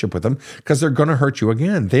relationship with them? Because they're going to hurt you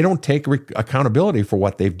again. They don't take accountability for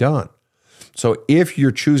what they've done. So if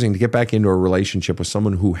you're choosing to get back into a relationship with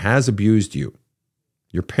someone who has abused you,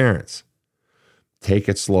 your parents, take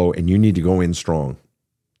it slow, and you need to go in strong.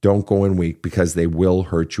 Don't go in weak, because they will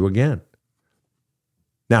hurt you again.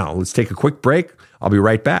 Now, let's take a quick break. I'll be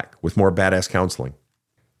right back with more Badass Counseling.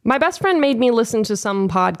 My best friend made me listen to some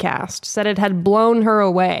podcast, said it had blown her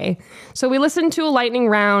away. So we listened to a lightning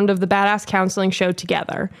round of the Badass Counseling show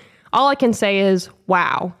together. All I can say is,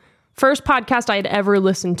 wow. First podcast I had ever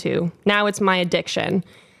listened to. Now it's my addiction.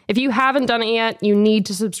 If you haven't done it yet, you need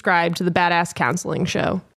to subscribe to the Badass Counseling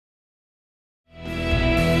show.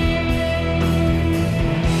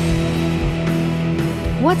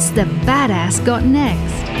 What's the badass got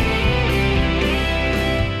next?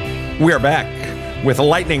 We are back with a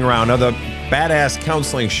lightning round of the Badass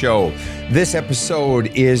Counseling Show. This episode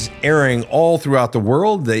is airing all throughout the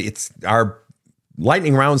world. Our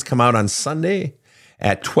lightning rounds come out on Sunday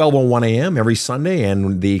at 12:01 a.m. every Sunday,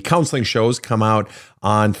 and the counseling shows come out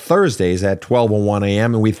on Thursdays at 12:01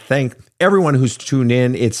 a.m. And we thank everyone who's tuned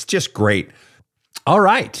in. It's just great. All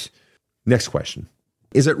right. Next question.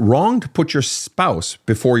 Is it wrong to put your spouse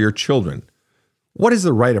before your children? What is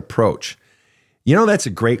the right approach? You know, that's a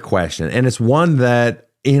great question. And it's one that,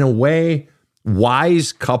 in a way,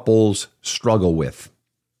 wise couples struggle with.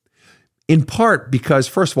 In part because,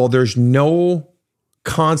 first of all, there's no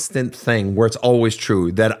constant thing where it's always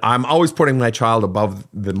true that I'm always putting my child above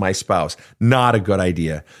my spouse. Not a good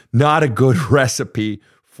idea. Not a good recipe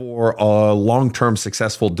for a long-term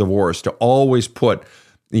successful divorce, to always put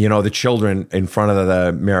the children in front of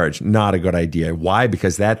the marriage. Not a good idea. Why?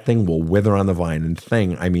 Because that thing will wither on the vine. And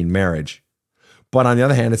thing, I mean marriage. But on the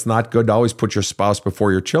other hand, it's not good to always put your spouse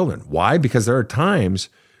before your children. Why? Because there are times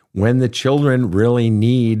when the children really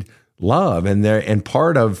need love, and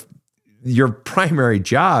part of your primary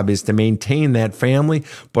job is to maintain that family,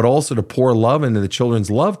 but also to pour love into the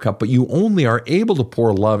children's love cup. But you only are able to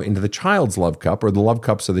pour love into the child's love cup, or the love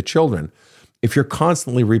cups of the children, if you're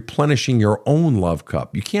constantly replenishing your own love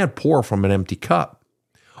cup. You can't pour from an empty cup.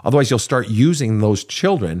 Otherwise, you'll start using those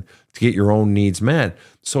children to get your own needs met.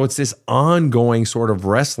 So it's this ongoing sort of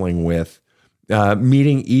wrestling with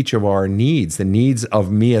meeting each of our needs, the needs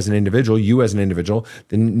of me as an individual, you as an individual,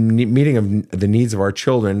 the meeting of the needs of our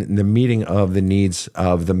children, and the meeting of the needs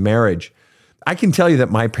of the marriage. I can tell you that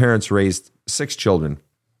my parents raised 6 children,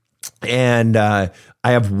 and I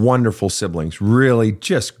have wonderful siblings, really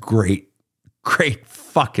just great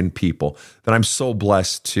fucking people that I'm so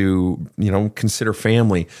blessed to, consider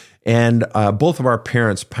family. And both of our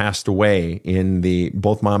parents passed away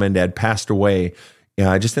both mom and dad passed away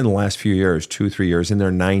just in the last few years, 2-3 years, in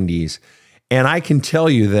their 90s. And I can tell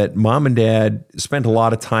you that mom and dad spent a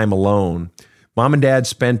lot of time alone. Mom and dad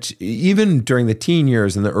spent, even during the teen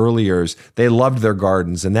years and the early years, they loved their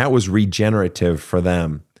gardens, and that was regenerative for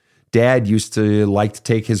them. Dad used to like to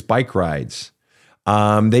take his bike rides.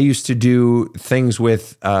 They used to do things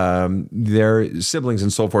with their siblings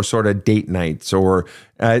and so forth, sort of date nights, or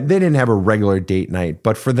they didn't have a regular date night.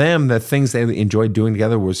 But for them, the things they enjoyed doing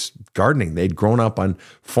together was gardening. They'd grown up on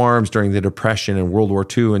farms during the Depression and World War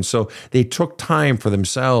II. And so they took time for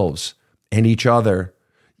themselves and each other.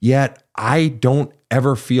 Yet I don't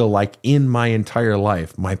ever feel like in my entire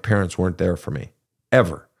life, my parents weren't there for me,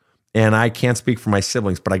 ever. And I can't speak for my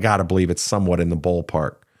siblings, but I got to believe it's somewhat in the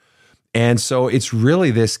ballpark. And so it's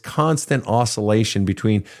really this constant oscillation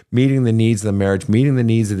between meeting the needs of the marriage, meeting the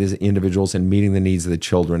needs of the individuals, and meeting the needs of the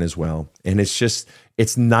children as well. And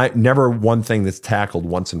it's never one thing that's tackled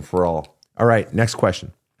once and for all. All right, next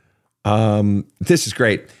question. This is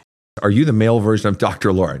great. Are you the male version of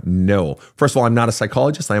Dr. Laura? No. First of all, I'm not a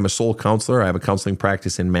psychologist. I am a soul counselor. I have a counseling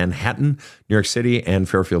practice in Manhattan, New York City, and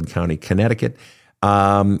Fairfield County, Connecticut.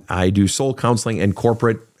 I do soul counseling and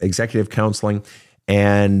corporate executive counseling.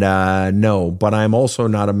 And no, but I'm also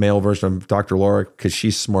not a male version of Dr. Laura because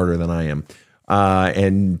she's smarter than I am.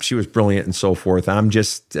 And she was brilliant and so forth. I'm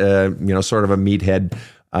just, sort of a meathead,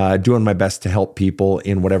 doing my best to help people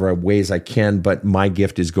in whatever ways I can. But my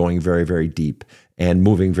gift is going very, very deep and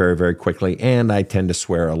moving very, very quickly. And I tend to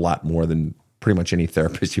swear a lot more than pretty much any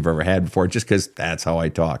therapist you've ever had before, just because that's how I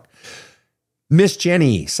talk. Miss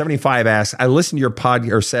Jenny, 75, asks, I listen to your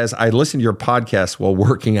podcast while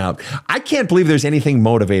working out. I can't believe there's anything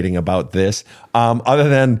motivating about this, other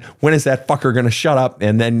than when is that fucker going to shut up?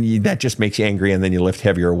 And then that just makes you angry, and then you lift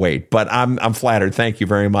heavier weight. But I'm flattered. Thank you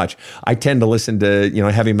very much. I tend to listen to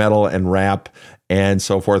heavy metal and rap and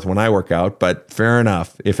so forth when I work out. But fair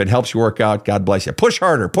enough. If it helps you work out, God bless you. Push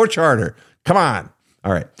harder. Push harder. Come on.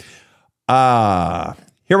 All right.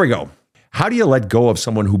 Here we go. How do you let go of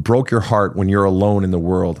someone who broke your heart when you're alone in the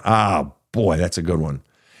world? Ah, boy, that's a good one.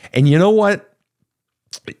 And you know what?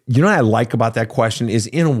 You know what I like about that question is,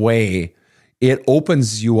 in a way, it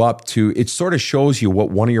opens you up to, it sort of shows you what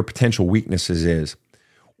one of your potential weaknesses is,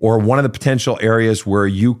 or one of the potential areas where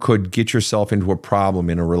you could get yourself into a problem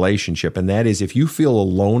in a relationship. And that is, if you feel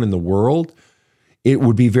alone in the world, it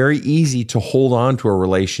would be very easy to hold on to a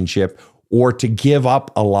relationship or to give up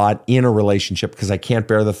a lot in a relationship, because I can't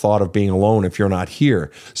bear the thought of being alone if you're not here.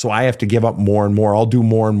 So I have to give up more and more. I'll do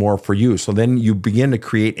more and more for you. So then you begin to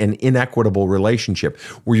create an inequitable relationship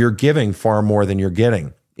where you're giving far more than you're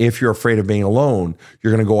getting. If you're afraid of being alone,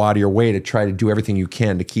 you're going to go out of your way to try to do everything you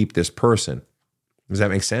can to keep this person. Does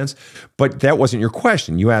that make sense? But that wasn't your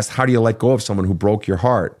question. You asked, how do you let go of someone who broke your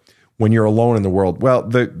heart when you're alone in the world? Well,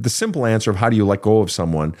 the simple answer of how do you let go of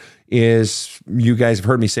someone is, you guys have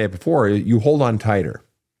heard me say it before, you hold on tighter.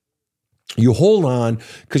 You hold on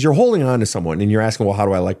because you're holding on to someone and you're asking, well, how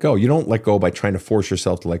do I let go? You don't let go by trying to force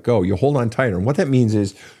yourself to let go. You hold on tighter. And what that means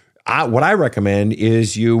is, what I recommend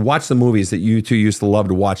is you watch the movies that you two used to love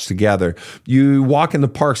to watch together. You walk in the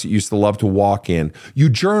parks that you used to love to walk in. You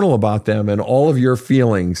journal about them and all of your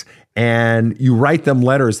feelings. And you write them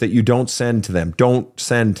letters that you don't send to them.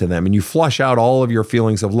 And you flush out all of your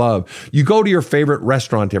feelings of love. You go to your favorite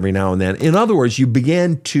restaurant every now and then. In other words, you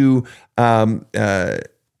begin to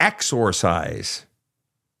exorcise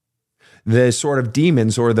the sort of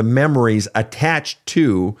demons or the memories attached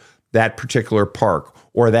to that particular park,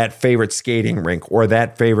 or that favorite skating rink, or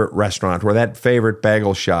that favorite restaurant, or that favorite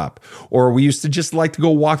bagel shop. Or we used to just like to go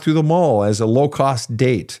walk through the mall as a low-cost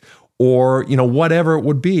date, or, whatever it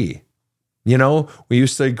would be. We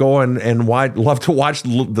used to go and love to watch the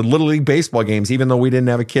Little League baseball games, even though we didn't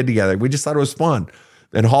have a kid together. We just thought it was fun.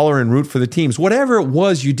 And holler and root for the teams. Whatever it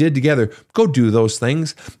was you did together, go do those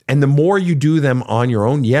things. And the more you do them on your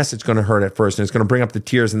own, yes, it's going to hurt at first, and it's going to bring up the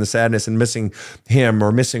tears and the sadness and missing him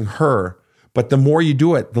or missing her. But the more you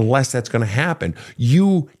do it, the less that's going to happen.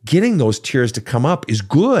 You getting those tears to come up is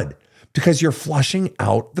good because you're flushing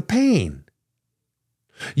out the pain.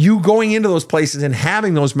 You going into those places and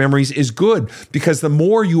having those memories is good because the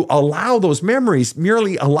more you allow those memories,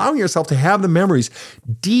 merely allowing yourself to have the memories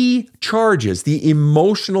decharges the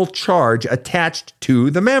emotional charge attached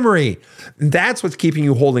to the memory. That's what's keeping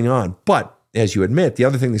you holding on. But as you admit, the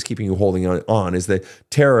other thing that's keeping you holding on is the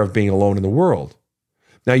terror of being alone in the world.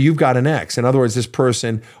 Now you've got an ex. In other words, this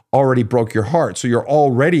person already broke your heart. So you're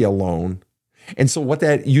already alone. And so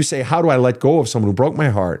you say, how do I let go of someone who broke my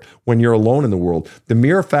heart when you're alone in the world? The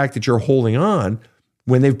mere fact that you're holding on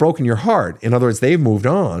when they've broken your heart, in other words, they've moved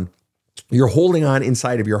on, you're holding on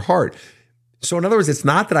inside of your heart. So in other words, it's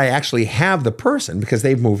not that I actually have the person because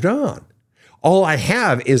they've moved on. All I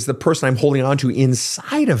have is the person I'm holding on to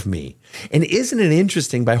inside of me. And isn't it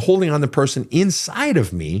interesting, by holding on the person inside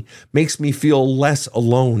of me makes me feel less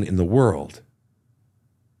alone in the world.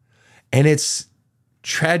 And it's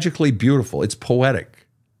tragically beautiful. It's poetic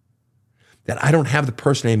that I don't have the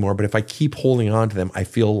person anymore, but if I keep holding on to them, I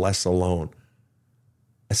feel less alone.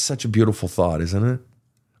 That's such a beautiful thought, isn't it?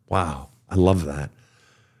 Wow, I love that.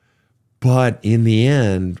 But in the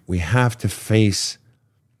end, we have to face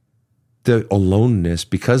the aloneness,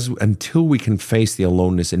 because until we can face the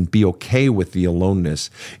aloneness and be okay with the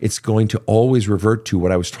aloneness, it's going to always revert to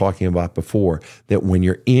what I was talking about before, that when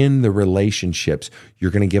you're in the relationships,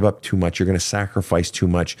 you're going to give up too much. You're going to sacrifice too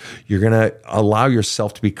much. You're going to allow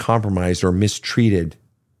yourself to be compromised or mistreated.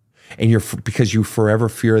 And because you forever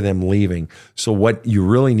fear them leaving. So what you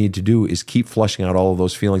really need to do is keep flushing out all of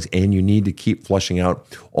those feelings, and you need to keep flushing out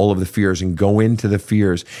all of the fears and go into the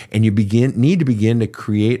fears. And you need to begin to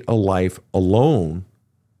create a life alone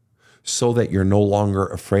so that you're no longer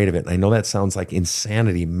afraid of it. And I know that sounds like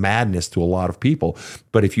insanity, madness to a lot of people.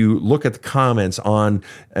 But if you look at the comments on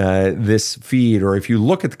this feed, or if you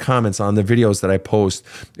look at the comments on the videos that I post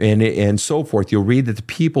and so forth, you'll read that the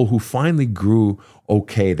people who finally grew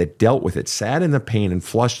okay, that dealt with it, sat in the pain and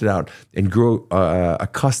flushed it out and grew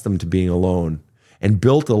accustomed to being alone and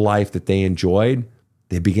built a life that they enjoyed,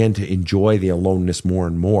 they began to enjoy the aloneness more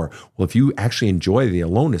and more. Well, if you actually enjoy the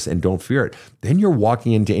aloneness and don't fear it, then you're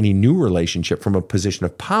walking into any new relationship from a position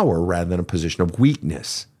of power rather than a position of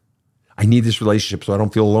weakness. I need this relationship so I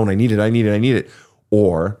don't feel alone. I need it.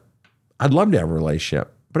 Or I'd love to have a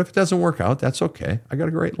relationship, but if it doesn't work out, that's okay. I got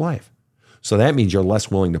a great life. So that means you're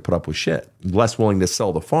less willing to put up with shit, less willing to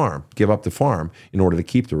sell the farm, give up the farm in order to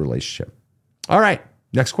keep the relationship. All right,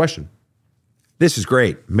 next question. This is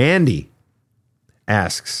great. Mandy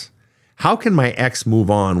asks, how can my ex move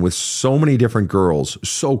on with so many different girls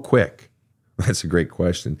so quick? That's a great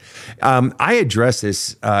question. I address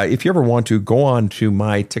this. If you ever want to, go on to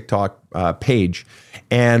my TikTok page.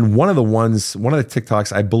 And one of the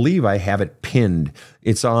TikToks, I believe I have it pinned.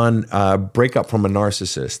 It's on breakup from a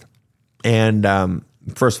narcissist. And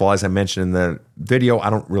first of all, as I mentioned in the video,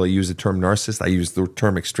 I don't really use the term narcissist. I use the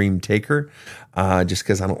term extreme taker, just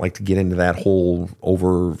because I don't like to get into that whole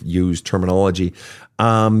overused terminology.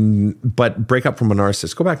 But break up from a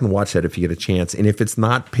narcissist. Go back and watch that if you get a chance. And if it's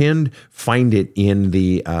not pinned, find it in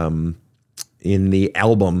the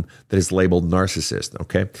album that is labeled narcissist.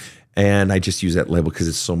 Okay. And I just use that label because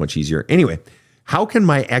it's so much easier. Anyway, how can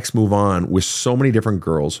my ex move on with so many different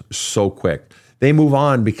girls so quick? They move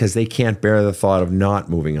on because they can't bear the thought of not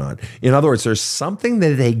moving on. In other words, there's something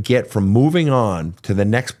that they get from moving on to the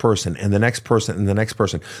next person and the next person and the next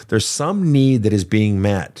person. There's some need that is being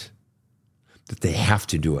met that they have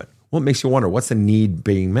to do it. Well, it makes you wonder, what's the need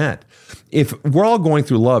being met? If we're all going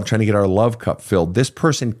through love, trying to get our love cup filled, this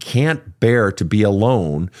person can't bear to be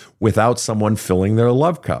alone without someone filling their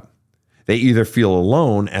love cup. They either feel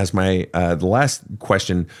alone, as the last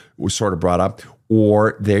question was sort of brought up,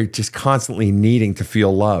 or they're just constantly needing to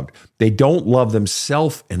feel loved. They don't love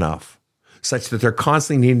themselves enough, such that they're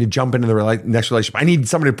constantly needing to jump into the next relationship. I need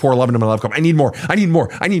somebody to pour love into my love cup. I need more.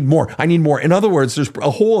 In other words, there's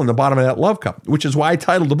a hole in the bottom of that love cup, which is why I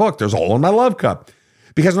titled the book, There's a Hole in My Love Cup.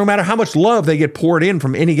 Because no matter how much love they get poured in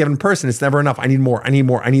from any given person, it's never enough. I need more. I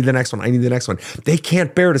need the next one. They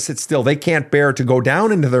can't bear to sit still. They can't bear to go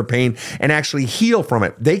down into their pain and actually heal from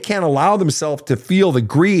it. They can't allow themselves to feel the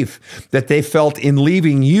grief that they felt in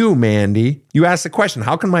leaving you, Mandy. You asked the question,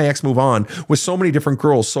 how can my ex move on with so many different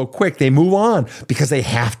girls so quick? They move on because they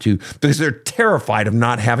have to, because they're terrified of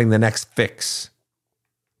not having the next fix.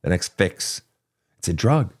 The next fix. It's a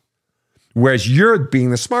drug. Whereas you're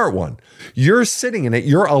being the smart one. You're sitting in it.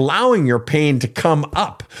 You're allowing your pain to come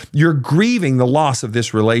up. You're grieving the loss of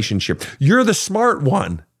this relationship. You're the smart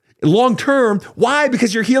one. Long term, why?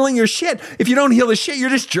 Because you're healing your shit. If you don't heal the shit, you're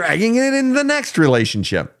just dragging it into the next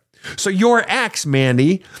relationship. So your ex,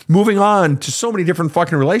 Mandy, moving on to so many different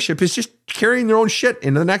fucking relationships is just carrying their own shit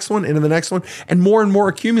into the next one, and more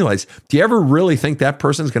accumulates. Do you ever really think that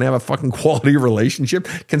person's going to have a fucking quality relationship,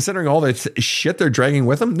 considering all the shit they're dragging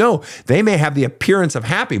with them? No, they may have the appearance of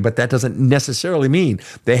happy, but that doesn't necessarily mean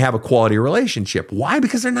they have a quality relationship. Why?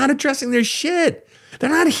 Because they're not addressing their shit. They're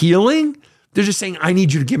not healing. They're just saying, I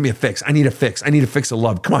need you to give me a fix. I need a fix. I need a fix of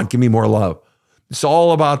love. Come on, give me more love. It's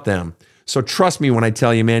all about them. So trust me when I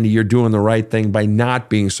tell you, Mandy, you're doing the right thing by not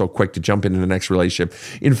being so quick to jump into the next relationship.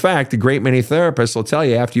 In fact, a great many therapists will tell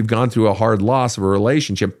you after you've gone through a hard loss of a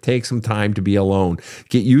relationship, take some time to be alone.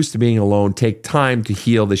 Get used to being alone. Take time to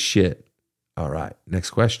heal the shit. All right,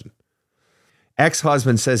 next question.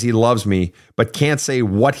 Ex-husband says he loves me, but can't say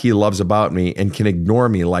what he loves about me and can ignore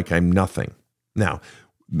me like I'm nothing. Now,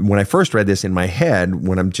 when I first read this in my head,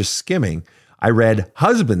 when I'm just skimming, I read,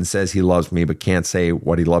 husband says he loves me, but can't say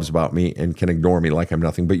what he loves about me and can ignore me like I'm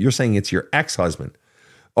nothing. But you're saying it's your ex-husband.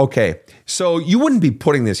 Okay, so you wouldn't be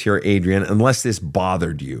putting this here, Adrian, unless this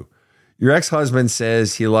bothered you. Your ex-husband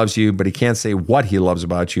says he loves you, but he can't say what he loves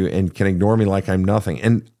about you and can ignore me like I'm nothing.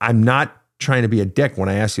 And I'm not trying to be a dick when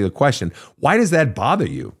I ask you the question. Why does that bother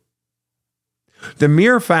you? The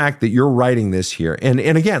mere fact that you're writing this here, and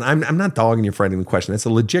again, I'm not dogging you for writing the question. It's a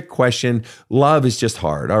legit question. Love is just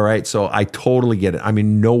hard, all right? So I totally get it. I'm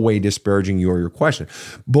in no way disparaging you or your question.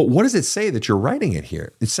 But what does it say that you're writing it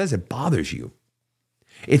here? It says it bothers you.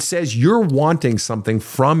 It says you're wanting something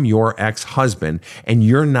from your ex-husband and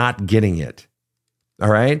you're not getting it, all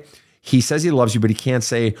right? He says he loves you, but he can't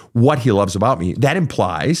say what he loves about me. That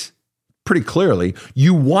implies pretty clearly,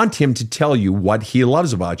 you want him to tell you what he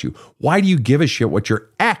loves about you. Why do you give a shit what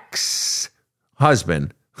your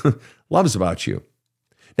ex-husband loves about you?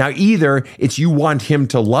 Now, either it's you want him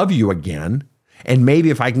to love you again, and maybe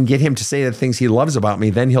if I can get him to say the things he loves about me,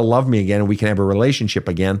 then he'll love me again and we can have a relationship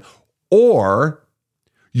again. Or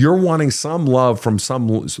you're wanting some love from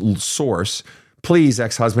some source. Please,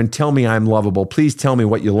 ex-husband, tell me I'm lovable. Please tell me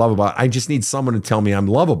what you love about. I just need someone to tell me I'm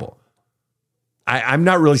lovable. I'm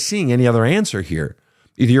not really seeing any other answer here.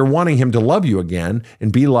 Either you're wanting him to love you again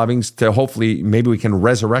and be loving to hopefully maybe we can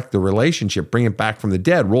resurrect the relationship, bring it back from the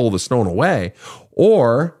dead, roll the stone away,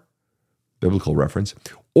 or, biblical reference,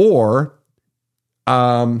 or,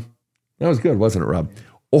 that was good, wasn't it, Rob?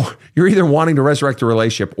 Or you're either wanting to resurrect the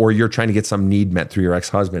relationship or you're trying to get some need met through your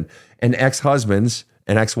ex-husband. And ex-husbands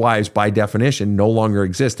and ex-wives, by definition, no longer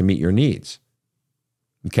exist to meet your needs.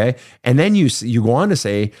 Okay? And then you go on to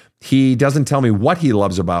say, he doesn't tell me what he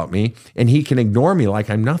loves about me, and he can ignore me like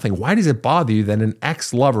I'm nothing. Why does it bother you that an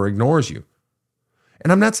ex-lover ignores you?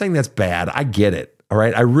 And I'm not saying that's bad. I get it. All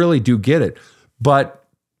right? I really do get it. But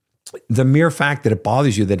the mere fact that it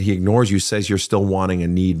bothers you that he ignores you says you're still wanting a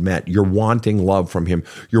need met. You're wanting love from him.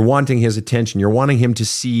 You're wanting his attention. You're wanting him to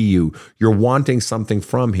see you. You're wanting something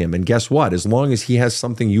from him. And guess what? As long as he has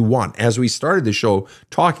something you want, as we started the show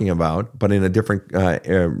talking about, but in a different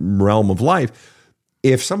realm of life,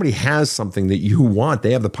 if somebody has something that you want,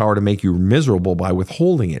 they have the power to make you miserable by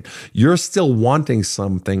withholding it. You're still wanting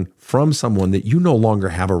something from someone that you no longer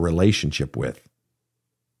have a relationship with.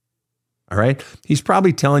 All right. He's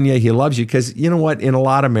probably telling you he loves you because you know what? In a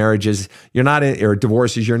lot of marriages, you're not in, or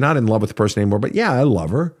divorces, you're not in love with the person anymore. But yeah, I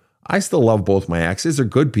love her. I still love both my exes. They're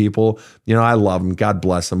good people. You know, I love them. God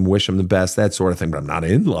bless them. Wish them the best, that sort of thing. But I'm not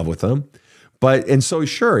in love with them. And so,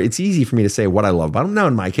 sure, it's easy for me to say what I love about them. Now,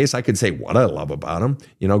 in my case, I could say what I love about them.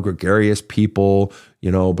 You know, gregarious people,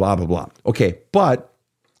 you know, blah, blah, blah. Okay. But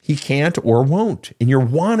he can't or won't. And you're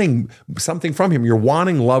wanting something from him. You're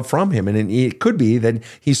wanting love from him. And it could be that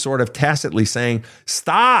he's sort of tacitly saying,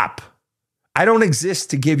 stop. I don't exist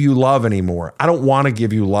to give you love anymore. I don't want to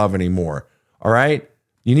give you love anymore. All right?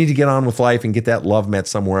 You need to get on with life and get that love met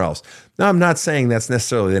somewhere else. Now, I'm not saying that's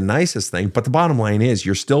necessarily the nicest thing, but the bottom line is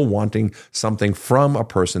you're still wanting something from a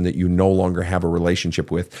person that you no longer have a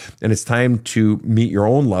relationship with. And it's time to meet your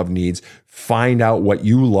own love needs, find out what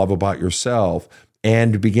you love about yourself,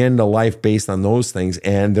 and begin a life based on those things.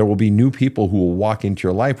 And there will be new people who will walk into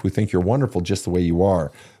your life who think you're wonderful just the way you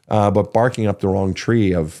are. But barking up the wrong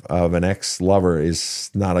tree of an ex-lover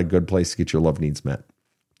is not a good place to get your love needs met.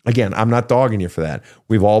 Again, I'm not dogging you for that.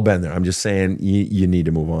 We've all been there. I'm just saying you need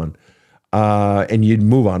to move on. And you'd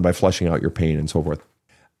move on by flushing out your pain and so forth.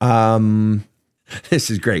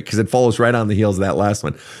 This is great because it follows right on the heels of that last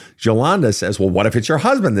one. Jolanda says, well, what if it's your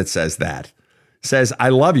husband that says that? Says, I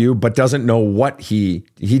love you, but doesn't know what he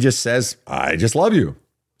just says, I just love you.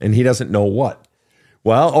 And he doesn't know what.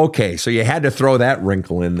 Well, okay. So you had to throw that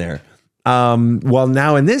wrinkle in there. Well,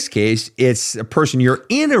 now in this case, it's a person you're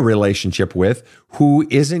in a relationship with who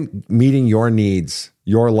isn't meeting your needs,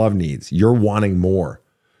 your love needs. You're wanting more.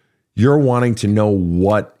 You're wanting to know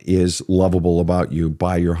what is lovable about you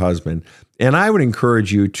by your husband. And I would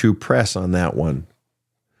encourage you to press on that one.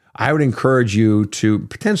 I would encourage you to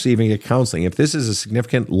potentially even get counseling. If this is a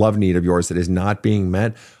significant love need of yours that is not being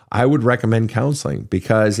met, I would recommend counseling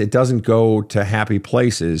because it doesn't go to happy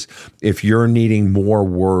places if you're needing more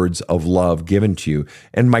words of love given to you.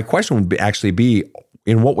 And my question would actually be,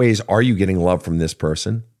 in what ways are you getting love from this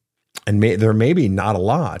person? And there may be not a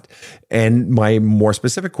lot. And my more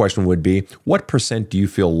specific question would be, what percent do you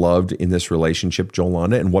feel loved in this relationship,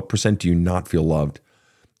 Jolanda, and what percent do you not feel loved?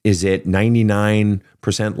 Is it 99%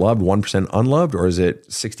 loved, 1% unloved, or is it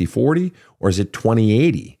 60-40, or is it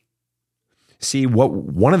 20-80? See,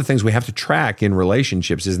 one of the things we have to track in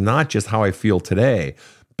relationships is not just how I feel today,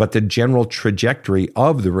 but the general trajectory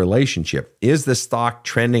of the relationship. Is the stock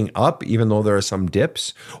trending up even though there are some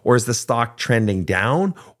dips? Or is the stock trending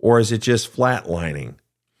down? Or is it just flatlining?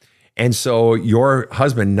 And so your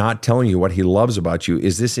husband not telling you what he loves about you,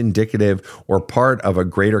 is this indicative or part of a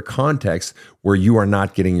greater context where you are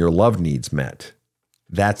not getting your love needs met?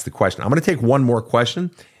 That's the question. I'm going to take one more question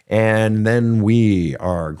and then we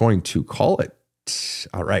are going to call it.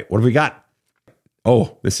 All right. What do we got?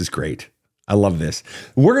 Oh, this is great. I love this.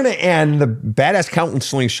 We're going to end the Badass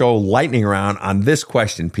Counseling Show lightning round on this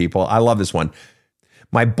question, people. I love this one.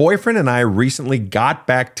 My boyfriend and I recently got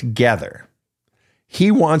back together.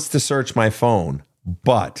 He wants to search my phone,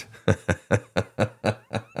 but ...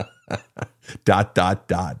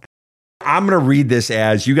 I'm going to read this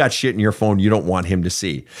as you got shit in your phone you don't want him to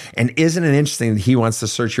see. And isn't it interesting that he wants to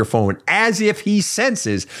search your phone as if he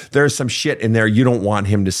senses there's some shit in there you don't want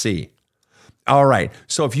him to see? All right.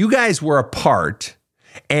 So if you guys were apart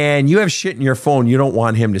and you have shit in your phone you don't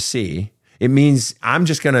want him to see, It means I'm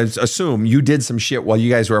just going to assume you did some shit while you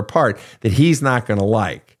guys were apart that he's not going to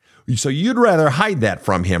like. So you'd rather hide that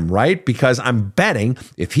from him, right? Because I'm betting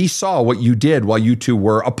if he saw what you did while you two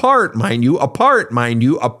were apart,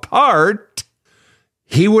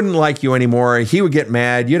 he wouldn't like you anymore. He would get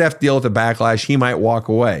mad. You'd have to deal with the backlash. He might walk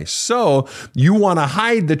away. So you want to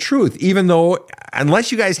hide the truth, even though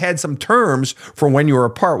unless you guys had some terms for when you were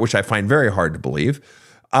apart, which I find very hard to believe.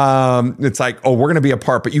 It's like, oh, we're going to be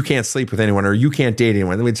apart, but you can't sleep with anyone or you can't date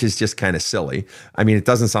anyone, which is just kind of silly. I mean, it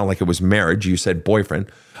doesn't sound like it was marriage. You said boyfriend.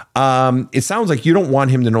 It sounds like you don't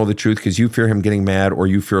want him to know the truth because you fear him getting mad or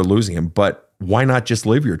you fear losing him. But why not just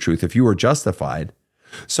live your truth if you were justified?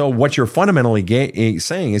 So what you're fundamentally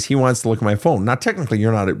saying is he wants to look at my phone. Now, technically,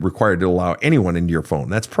 you're not required to allow anyone into your phone.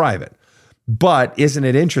 That's private. But isn't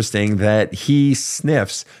it interesting that he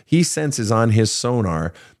senses on his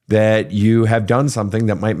sonar that you have done something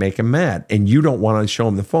that might make him mad, and you don't want to show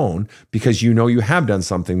him the phone because you know you have done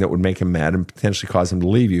something that would make him mad and potentially cause him to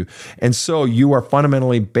leave you. And so you are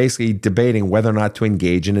fundamentally basically debating whether or not to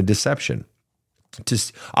engage in a deception.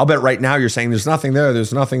 I'll bet right now you're saying there's nothing there.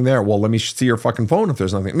 There's nothing there. Well, let me see your fucking phone if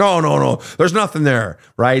there's nothing. No. There's nothing there,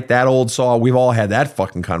 right? That old saw. We've all had that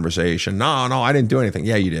fucking conversation. No, I didn't do anything.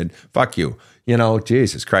 Yeah, you did. Fuck you. You know,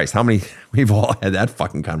 Jesus Christ, how many, we've all had that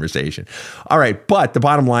fucking conversation. All right. But the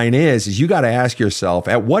bottom line is you got to ask yourself,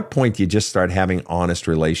 at what point do you just start having honest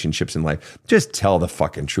relationships in life? Just tell the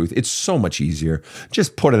fucking truth. It's so much easier.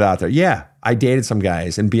 Just put it out there. Yeah, I dated some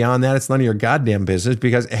guys. And beyond that, it's none of your goddamn business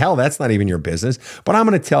because hell, that's not even your business. But I'm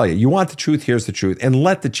going to tell you, you want the truth, here's the truth. And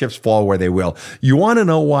let the chips fall where they will. You want to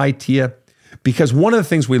know why, Tia? Because one of the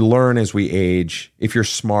things we learn as we age, if you're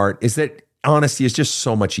smart, is that honesty is just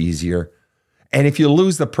so much easier. And if you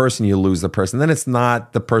lose the person, you lose the person. Then it's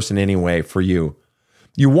not the person anyway for you.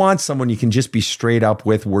 You want someone you can just be straight up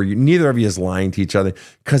with where neither of you is lying to each other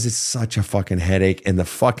because it's such a fucking headache and the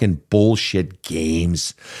fucking bullshit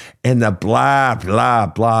games and the blah, blah,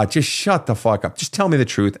 blah. Just shut the fuck up. Just tell me the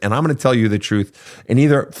truth and I'm going to tell you the truth and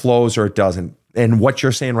either it flows or it doesn't. And what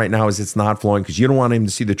you're saying right now is it's not flowing because you don't want him to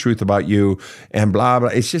see the truth about you and blah, blah.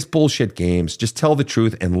 It's just bullshit games. Just tell the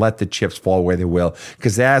truth and let the chips fall where they will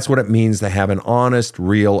because that's what it means to have an honest,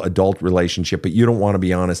 real adult relationship. But you don't want to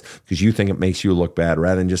be honest because you think it makes you look bad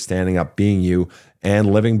rather than just standing up, being you,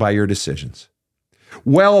 and living by your decisions.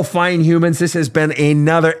 Well, fine humans, this has been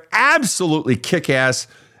another absolutely kick-ass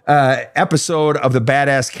episode of the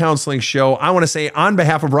Badass Counseling Show. I want to say on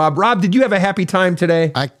behalf of Rob, did you have a happy time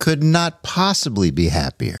today? I could not possibly be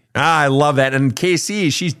happier. I love that. And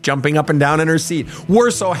KC, she's jumping up and down in her seat.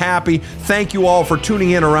 We're so happy. Thank you all for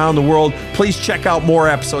tuning in around the world. Please check out more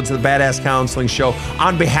episodes of the Badass Counseling Show.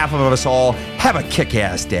 On behalf of us all, have a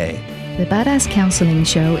kick-ass day. The Badass Counseling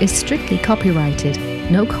Show is strictly copyrighted.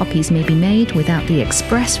 No copies may be made without the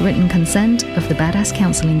express written consent of the Badass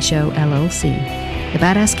Counseling Show, LLC. The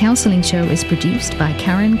Badass Counseling Show is produced by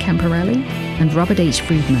Karen Camparelli and Robert H.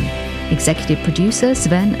 Friedman. Executive producer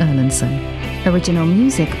Sven Erlandson. Original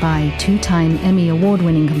music by two-time Emmy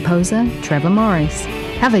Award-winning composer Trevor Morris.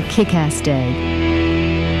 Have a kick-ass day.